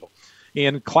among people.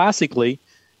 And classically,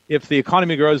 if the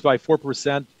economy grows by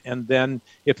 4%, and then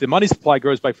if the money supply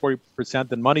grows by 40%,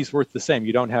 then money's worth the same.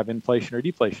 You don't have inflation or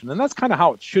deflation. And that's kind of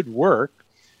how it should work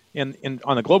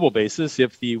on a global basis.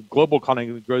 If the global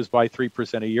economy grows by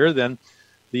 3% a year, then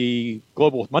the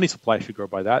global money supply should grow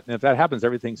by that. And if that happens,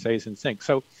 everything stays in sync.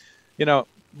 So,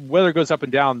 whether it goes up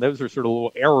and down, those are sort of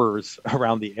little errors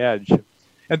around the edge.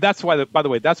 And that's why, by the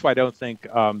way, I don't think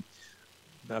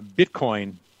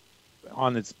Bitcoin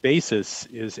on its basis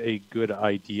is a good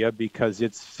idea, because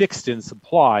it's fixed in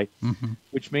supply,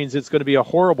 which means it's going to be a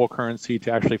horrible currency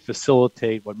to actually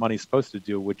facilitate what money's supposed to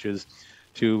do, which is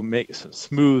to make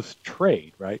smooth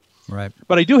trade, right? Right.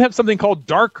 But I do have something called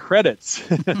dark credits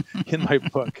in my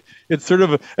book. It's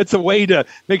it's a way to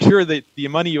make sure that the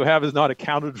money you have is not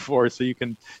accounted for, so you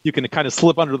can kind of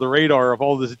slip under the radar of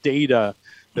all this data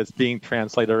that's being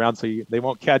translated around, so they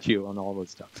won't catch you on all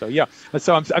this stuff.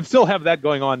 So I'm still have that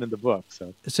going on in the book.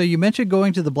 So you mentioned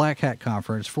going to the Black Hat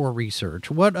Conference for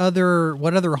research. What other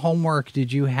homework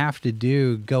did you have to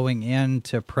do going in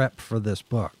to prep for this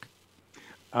book?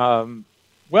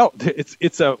 Well,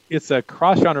 it's a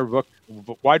cross genre book,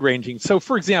 wide ranging. So,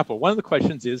 for example, one of the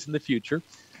questions is in the future,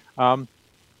 how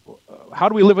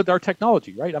do we live with our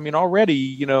technology, right? I mean, already,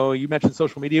 you mentioned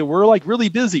social media. We're like really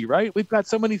busy, right? We've got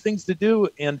so many things to do,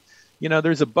 and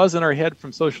there's a buzz in our head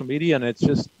from social media, and it's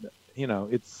just,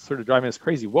 it's sort of driving us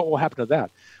crazy. What will happen to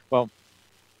that? Well,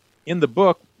 in the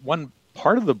book, one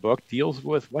part of the book deals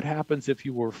with what happens if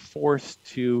you were forced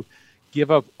to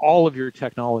give up all of your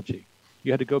technology.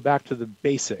 You had to go back to the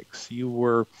basics. You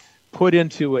were put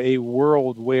into a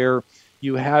world where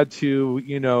you had to,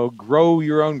 grow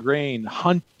your own grain,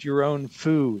 hunt your own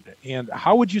food, and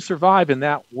how would you survive in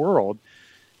that world?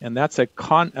 And that's a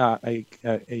contrast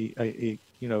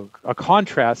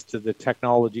to the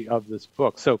technology of this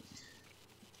book. So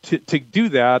to do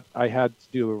that, I had to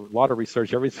do a lot of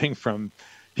research, everything from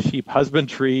sheep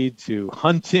husbandry to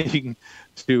hunting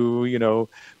to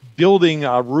building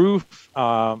a roof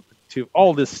to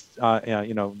all this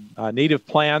native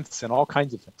plants and all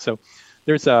kinds of things. So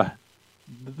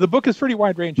the book is pretty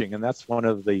wide ranging, and that's one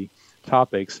of the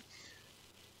topics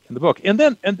in the book. And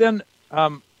then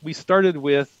we started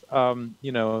with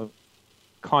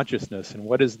consciousness and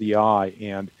what is the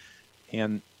I,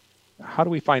 and how do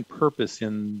we find purpose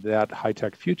in that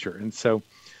high-tech future. And so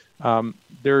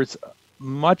there's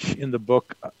much in the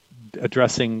book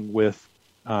addressing with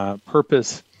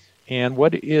purpose and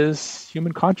what is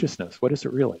human consciousness. What is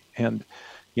it really? And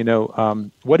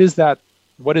what is that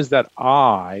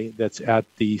I that's at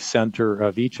the center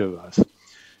of each of us?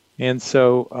 And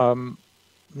so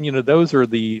those are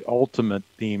the ultimate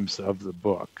themes of the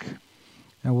book.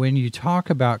 Now, when you talk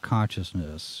about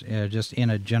consciousness, just in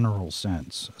a general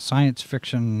sense, science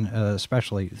fiction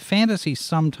especially, fantasy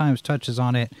sometimes touches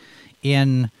on it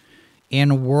in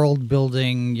world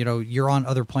building. You're on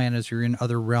other planets, you're in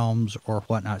other realms or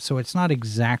whatnot, so it's not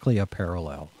exactly a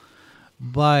parallel.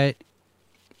 But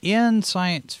in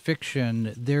science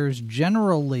fiction, there's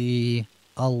generally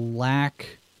a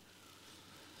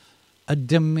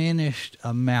diminished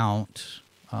amount,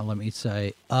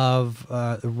 of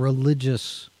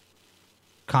religious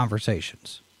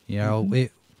conversations.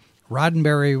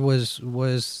 Roddenberry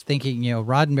was thinking,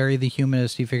 Roddenberry the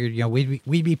humanist, he figured,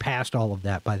 we'd be past all of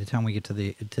that by the time we get to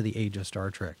the age of Star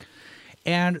Trek.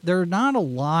 And there are not a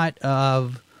lot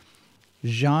of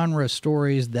genre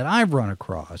stories that I've run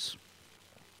across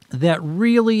that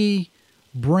really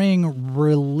bring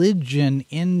religion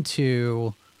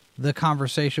into the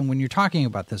conversation when you're talking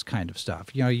about this kind of stuff.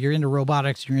 You're into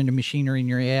robotics, you're into machinery and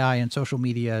your AI and social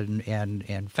media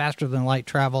and faster than light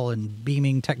travel and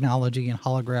beaming technology and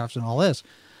holographs and all this.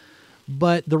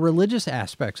 But the religious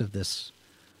aspects of this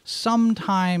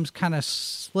sometimes kind of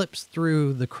slips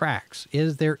through the cracks.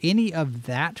 Is there any of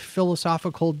that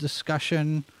philosophical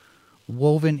discussion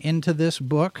woven into this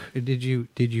book? Did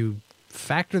you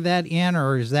factor that in,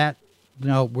 or is that,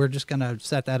 no, we're just going to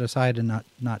set that aside and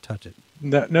not touch it?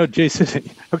 No,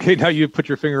 Jason. Okay, now you put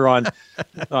your finger on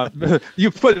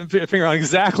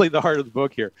exactly the heart of the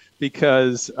book here,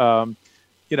 because the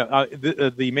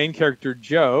main character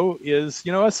Joe is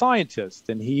a scientist,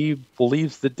 and he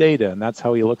believes the data, and that's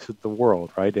how he looks at the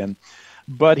world, right?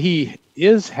 But he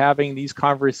is having these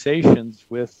conversations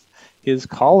with his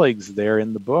colleagues there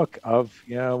in the book of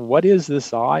what is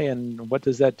this I, and what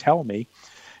does that tell me?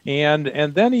 And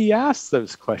then he asks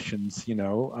those questions, what's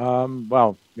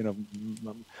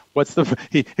the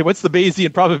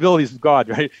Bayesian probabilities of God,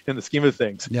 right, in the scheme of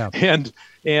things? Yeah. And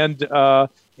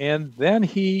then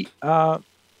he's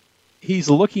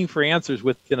looking for answers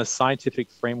within a scientific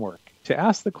framework to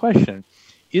ask the question: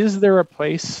 is there a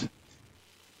place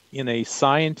in a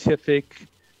scientific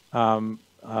view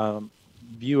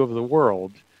of the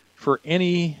world for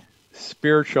any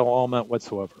spiritual element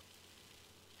whatsoever?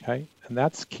 Okay, and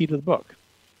that's key to the book.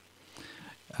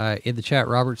 In the chat,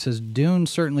 Robert says, Dune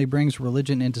certainly brings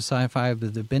religion into sci-fi,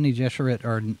 but the Bene Gesserit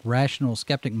are rational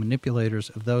skeptic manipulators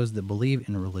of those that believe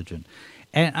in religion.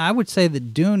 And I would say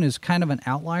that Dune is kind of an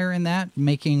outlier in that,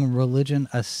 making religion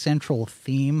a central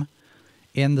theme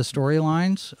in the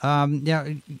storylines.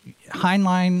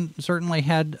 Heinlein certainly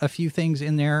had a few things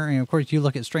in there. And of course, you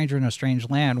look at Stranger in a Strange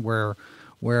Land, where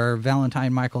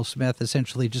Valentine Michael Smith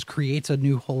essentially just creates a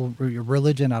new whole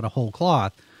religion out of whole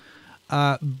cloth.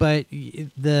 But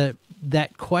that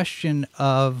question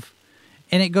of,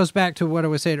 and it goes back to what I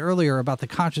was saying earlier about the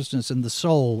consciousness and the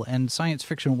soul, and science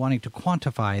fiction wanting to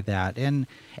quantify that, and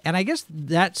I guess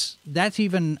that's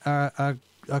even a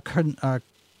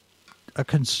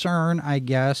concern, I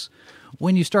guess,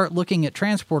 when you start looking at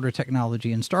transporter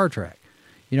technology in Star Trek.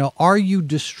 Are you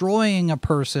destroying a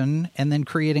person and then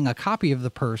creating a copy of the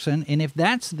person? And if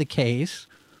that's the case,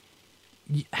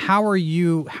 how are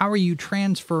you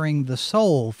transferring the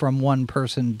soul from one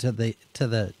person to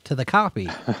the copy?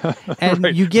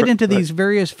 And you get into these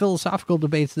various philosophical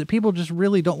debates that people just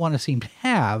really don't want to seem to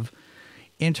have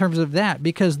in terms of that,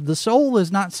 because the soul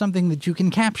is not something that you can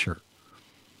capture.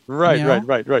 Right.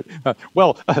 By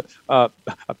the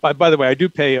way, I do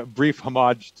pay a brief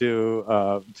homage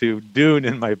to Dune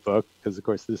in my book, because of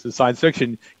course this is science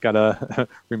fiction. Got to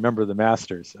remember the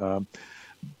masters.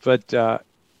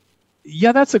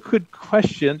 Yeah, that's a good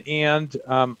question. And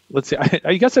let's see.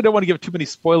 I guess I don't want to give too many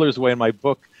spoilers away in my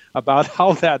book about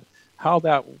how that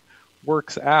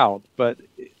works out. But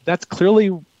that's clearly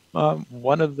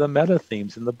one of the meta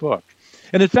themes in the book.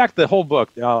 And in fact, the whole book.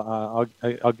 I'll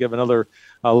give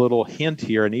a little hint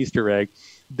here, an Easter egg.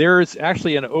 There's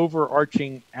actually an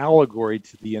overarching allegory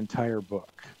to the entire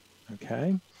book.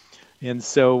 Okay. And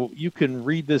so you can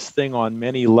read this thing on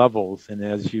many levels. And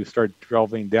as you start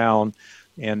delving down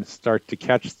and start to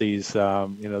catch these, there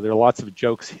are lots of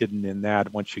jokes hidden in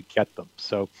that once you get them.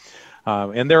 So,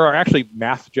 and there are actually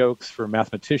math jokes for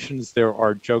mathematicians. There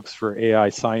are jokes for AI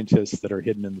scientists that are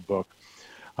hidden in the book,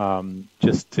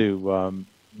 just to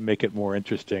make it more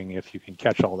interesting if you can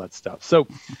catch all that stuff. So,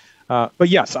 but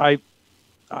yes, I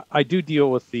do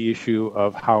deal with the issue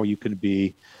of how you can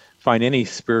find any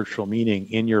spiritual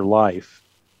meaning in your life.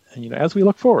 And, as we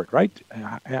look forward, right?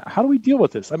 How do we deal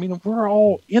with this? I mean, we're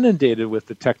all inundated with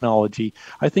the technology.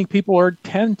 I think people are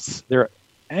tense. They're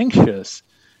anxious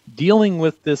dealing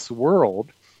with this world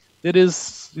that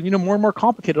is, more and more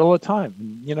complicated all the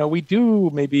time. We do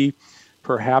maybe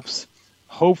perhaps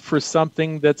hope for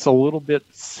something that's a little bit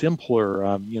simpler,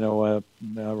 a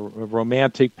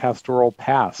romantic pastoral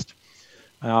past.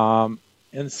 And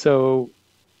so,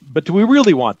 but do we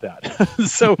really want that?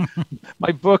 So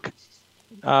my book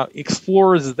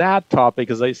explores that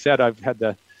topic. As I said, I've had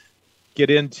to get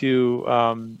into,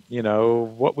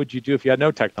 what would you do if you had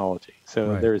no technology?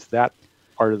 So There's that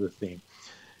part of the theme.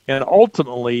 And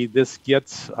ultimately, this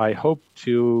gets, I hope,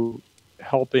 to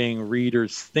helping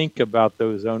readers think about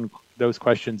those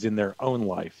questions in their own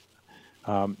life.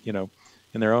 In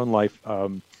their own life,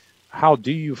 how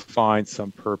do you find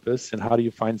some purpose, and how do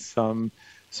you find some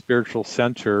spiritual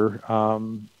center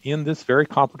in this very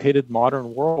complicated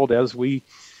modern world as we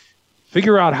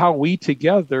figure out how we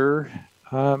together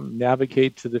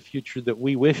navigate to the future that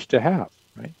we wish to have,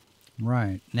 right?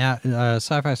 Right. Now,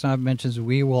 Sci-Fi Snob mentions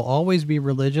we will always be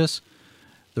religious.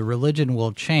 The religion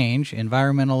will change.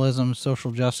 Environmentalism,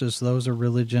 social justice, those are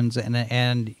religions.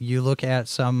 And you look at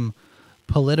some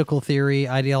political theory,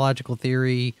 ideological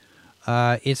theory,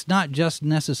 it's not just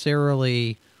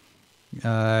necessarily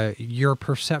your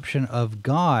perception of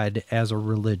God as a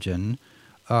religion,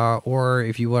 or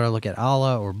if you want to look at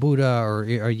Allah or Buddha or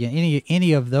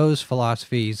any of those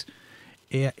philosophies,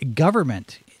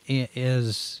 government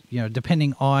is,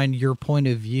 depending on your point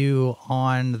of view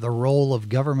on the role of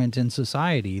government in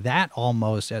society, that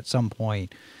almost at some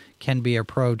point can be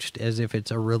approached as if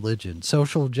it's a religion.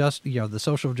 The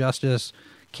social justice,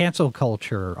 cancel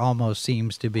culture almost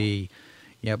seems to be,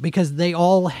 because they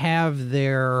all have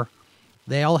their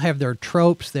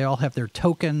tropes, they all have their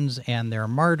tokens and their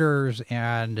martyrs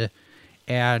and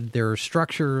their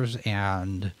structures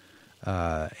and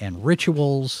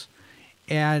rituals,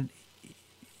 and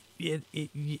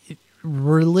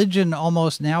religion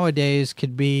almost nowadays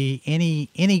could be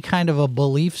any kind of a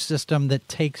belief system that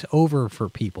takes over for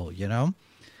people,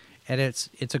 and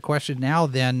it's a question now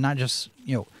then, not just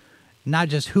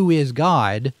who is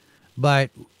God, but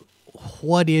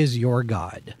what is your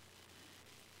God?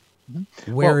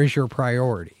 Where is your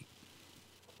priority?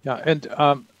 Yeah, and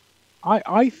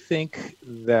I think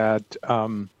that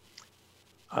I'm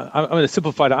going to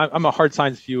simplify it. I'm a hard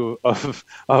science view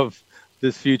of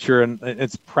this future, and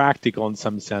it's practical in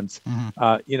some sense.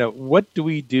 Mm-hmm. What do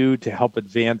we do to help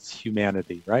advance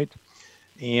humanity, right?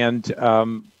 And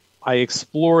I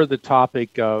explore the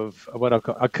topic of what I'll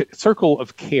call a circle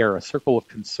of care, a circle of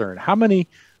concern. How many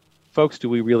folks do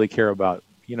we really care about?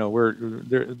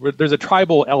 There's a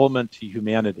tribal element to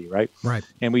humanity, right? Right.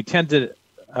 And we tend to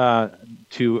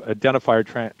identify our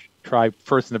tribe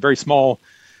first in a very small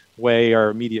way, our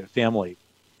immediate family.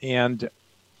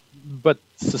 But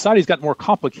society's gotten more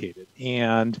complicated.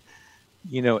 And,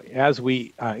 as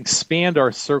we expand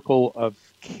our circle of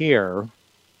care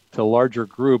to larger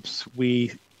groups,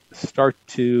 we start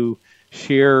to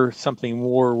share something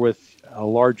more with a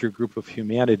larger group of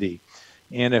humanity.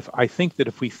 And I think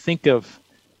we think of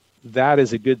that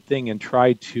as a good thing and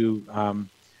try to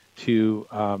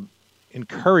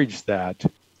encourage that,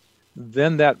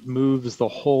 then that moves the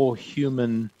whole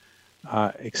human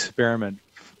experiment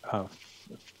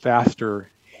faster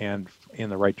and in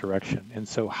the right direction. And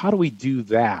so how do we do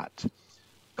that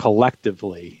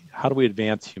collectively? How do we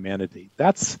advance humanity?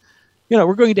 That's,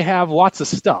 we're going to have lots of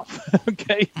stuff,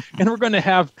 okay? And we're going to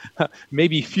have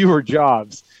maybe fewer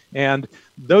jobs. And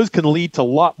those can lead to a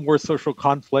lot more social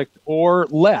conflict or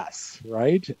less,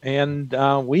 right? And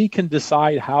we can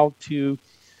decide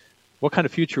what kind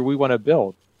of future we want to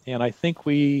build. And I think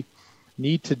we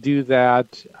need to do that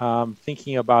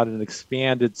thinking about an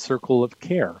expanded circle of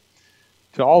care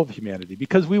to all of humanity,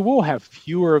 because we will have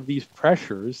fewer of these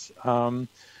pressures to,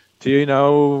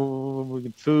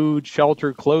 food,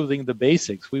 shelter, clothing, the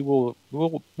basics. We'll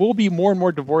be more and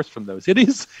more divorced from those. It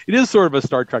is sort of a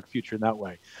Star Trek future in that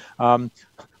way.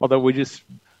 Although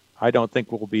I don't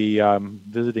think we'll be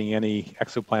visiting any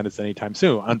exoplanets anytime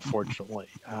soon, unfortunately.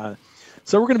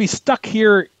 So we're going to be stuck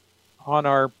here on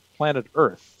our planet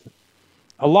Earth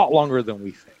a lot longer than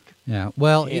we think. Yeah,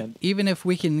 well, even if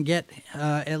we can get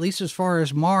at least as far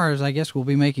as Mars, I guess we'll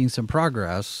be making some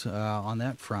progress on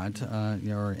that front.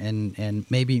 And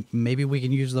maybe we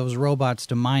can use those robots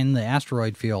to mine the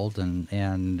asteroid field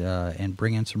and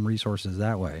bring in some resources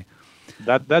that way.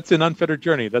 That's an Unfettered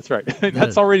Journey. That's right.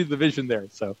 That's already the vision there.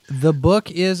 So the book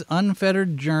is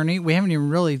Unfettered Journey. We haven't even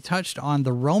really touched on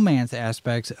the romance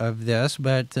aspects of this,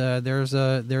 but there's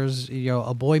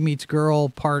a boy meets girl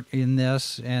part in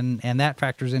this, and that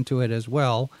factors into it as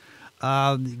well.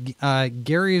 Gary's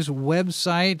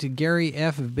website,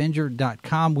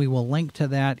 GaryFBinger.com. We will link to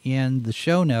that in the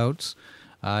show notes.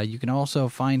 You can also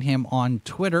find him on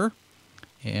Twitter.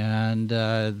 And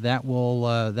that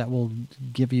will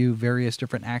give you various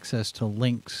different access to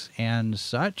links and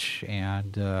such.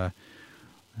 And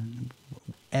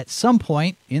at some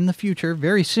point in the future,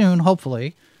 very soon,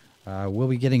 hopefully, we'll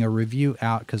be getting a review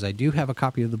out, because I do have a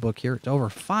copy of the book here. It's over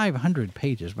 500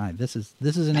 pages. This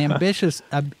is an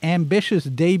ambitious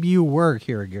debut work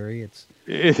here, Gary.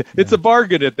 It's a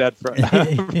bargain at that front.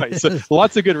 Right. So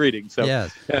lots of good reading. So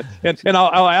yes. And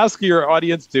I'll ask your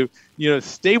audience to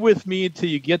stay with me until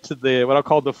you get to what I'll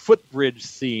call the footbridge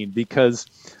scene, because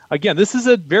again, this is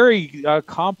a very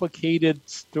complicated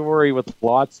story with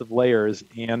lots of layers,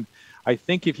 and I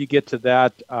think if you get to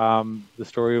that, the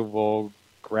story will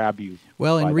grab you.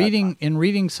 Well, in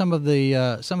reading some of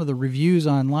the reviews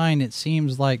online, it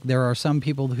seems like there are some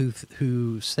people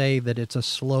who say that it's a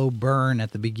slow burn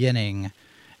at the beginning,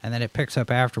 and then it picks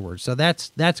up afterwards. So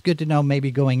that's good to know.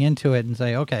 Maybe going into it and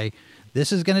say, okay,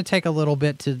 this is going to take a little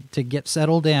bit to get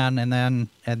settled in, and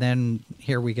then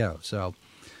here we go. So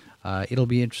it'll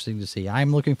be interesting to see.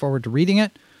 I'm looking forward to reading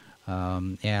it,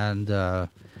 and.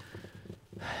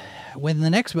 When the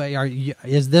next,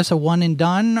 is this a one and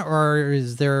done, or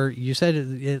is there? You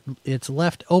said it's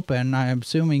left open. I'm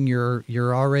assuming you're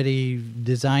already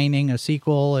designing a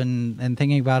sequel and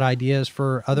thinking about ideas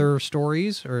for other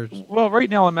stories, or? Well, right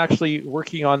now I'm actually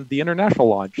working on the international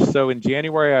launch. So in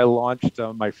January I launched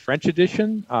my French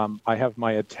edition. I have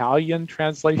my Italian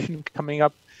translation coming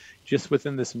up just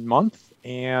within this month,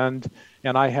 and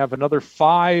I have another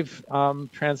 5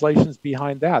 translations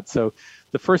behind that. So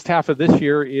the first half of this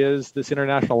year is this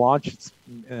international launch.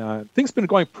 Things have been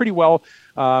going pretty well.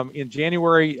 In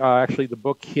January, actually, the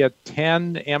book hit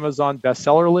 10 Amazon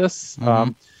bestseller lists.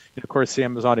 And of course,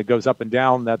 Amazon, it goes up and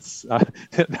down. That's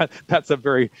that's a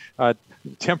very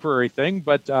temporary thing,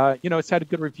 but it's had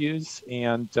good reviews,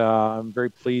 and I'm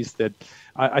very pleased that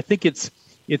I think it's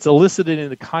elicited in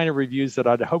the kind of reviews that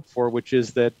I'd hope for, which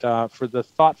is that for the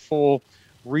thoughtful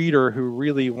reader who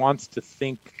really wants to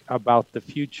think about the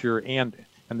future, and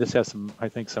this has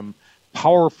some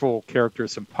powerful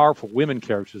characters, some powerful women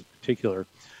characters in particular,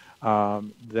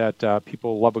 that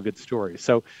people love a good story.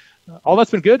 So all that's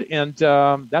been good, and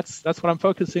that's what I'm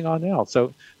focusing on now.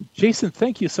 So Jason,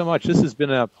 thank you so much. This has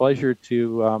been a pleasure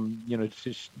to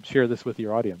to share this with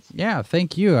your audience. Yeah,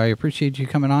 thank you. I appreciate you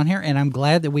coming on here, and I'm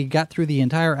glad that we got through the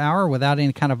entire hour without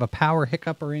any kind of a power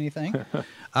hiccup or anything.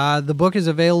 The book is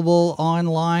available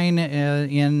online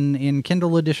in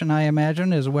Kindle edition, I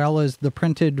imagine, as well as the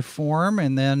printed form.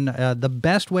 And then the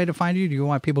best way to find you, do you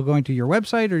want people going to your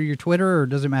website or your Twitter, or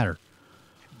does it matter?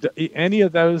 Any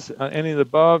of those, any of the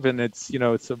above, and it's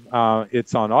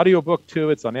on audiobook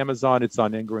too. It's on Amazon. It's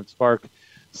on Ingram Spark.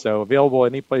 So available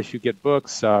any place you get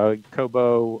books,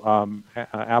 Kobo,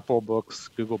 Apple Books,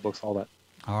 Google Books, all that.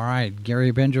 All right,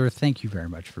 Gary Binger, thank you very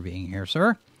much for being here,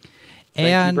 sir.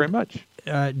 Thank you very much.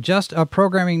 Just a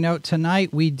programming note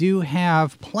tonight, we do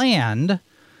have planned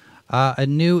a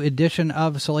new edition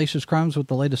of Salacious Crumbs with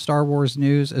the latest Star Wars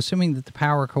news. Assuming that the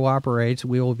power cooperates,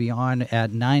 we will be on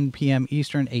at 9 p.m.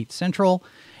 Eastern, 8 Central.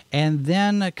 And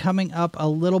then coming up a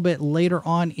little bit later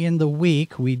on in the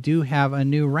week, we do have a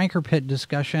new Ranker Pit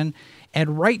discussion.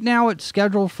 And right now it's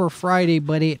scheduled for Friday,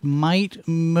 but it might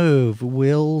move.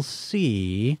 We'll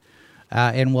see.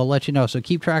 And we'll let you know. So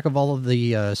keep track of all of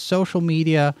the social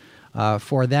media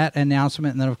for that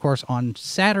announcement. And then, of course, on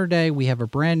Saturday, we have a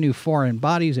brand new Foreign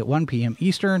Bodies at 1 p.m.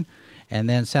 Eastern. And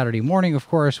then Saturday morning, of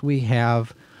course, we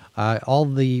have all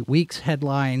the week's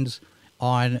headlines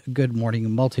on Good Morning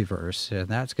Multiverse. And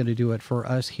that's going to do it for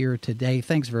us here today.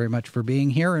 Thanks very much for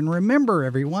being here. And remember,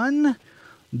 everyone,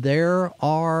 there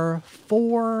are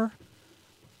 4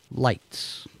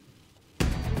 lights.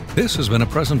 This has been a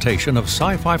presentation of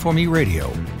Sci-Fi for Me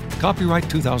Radio. Copyright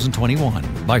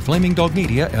 2021 by Flaming Dog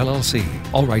Media, LLC.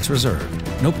 All rights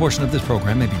reserved. No portion of this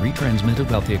program may be retransmitted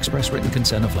without the express written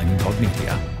consent of Flaming Dog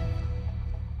Media.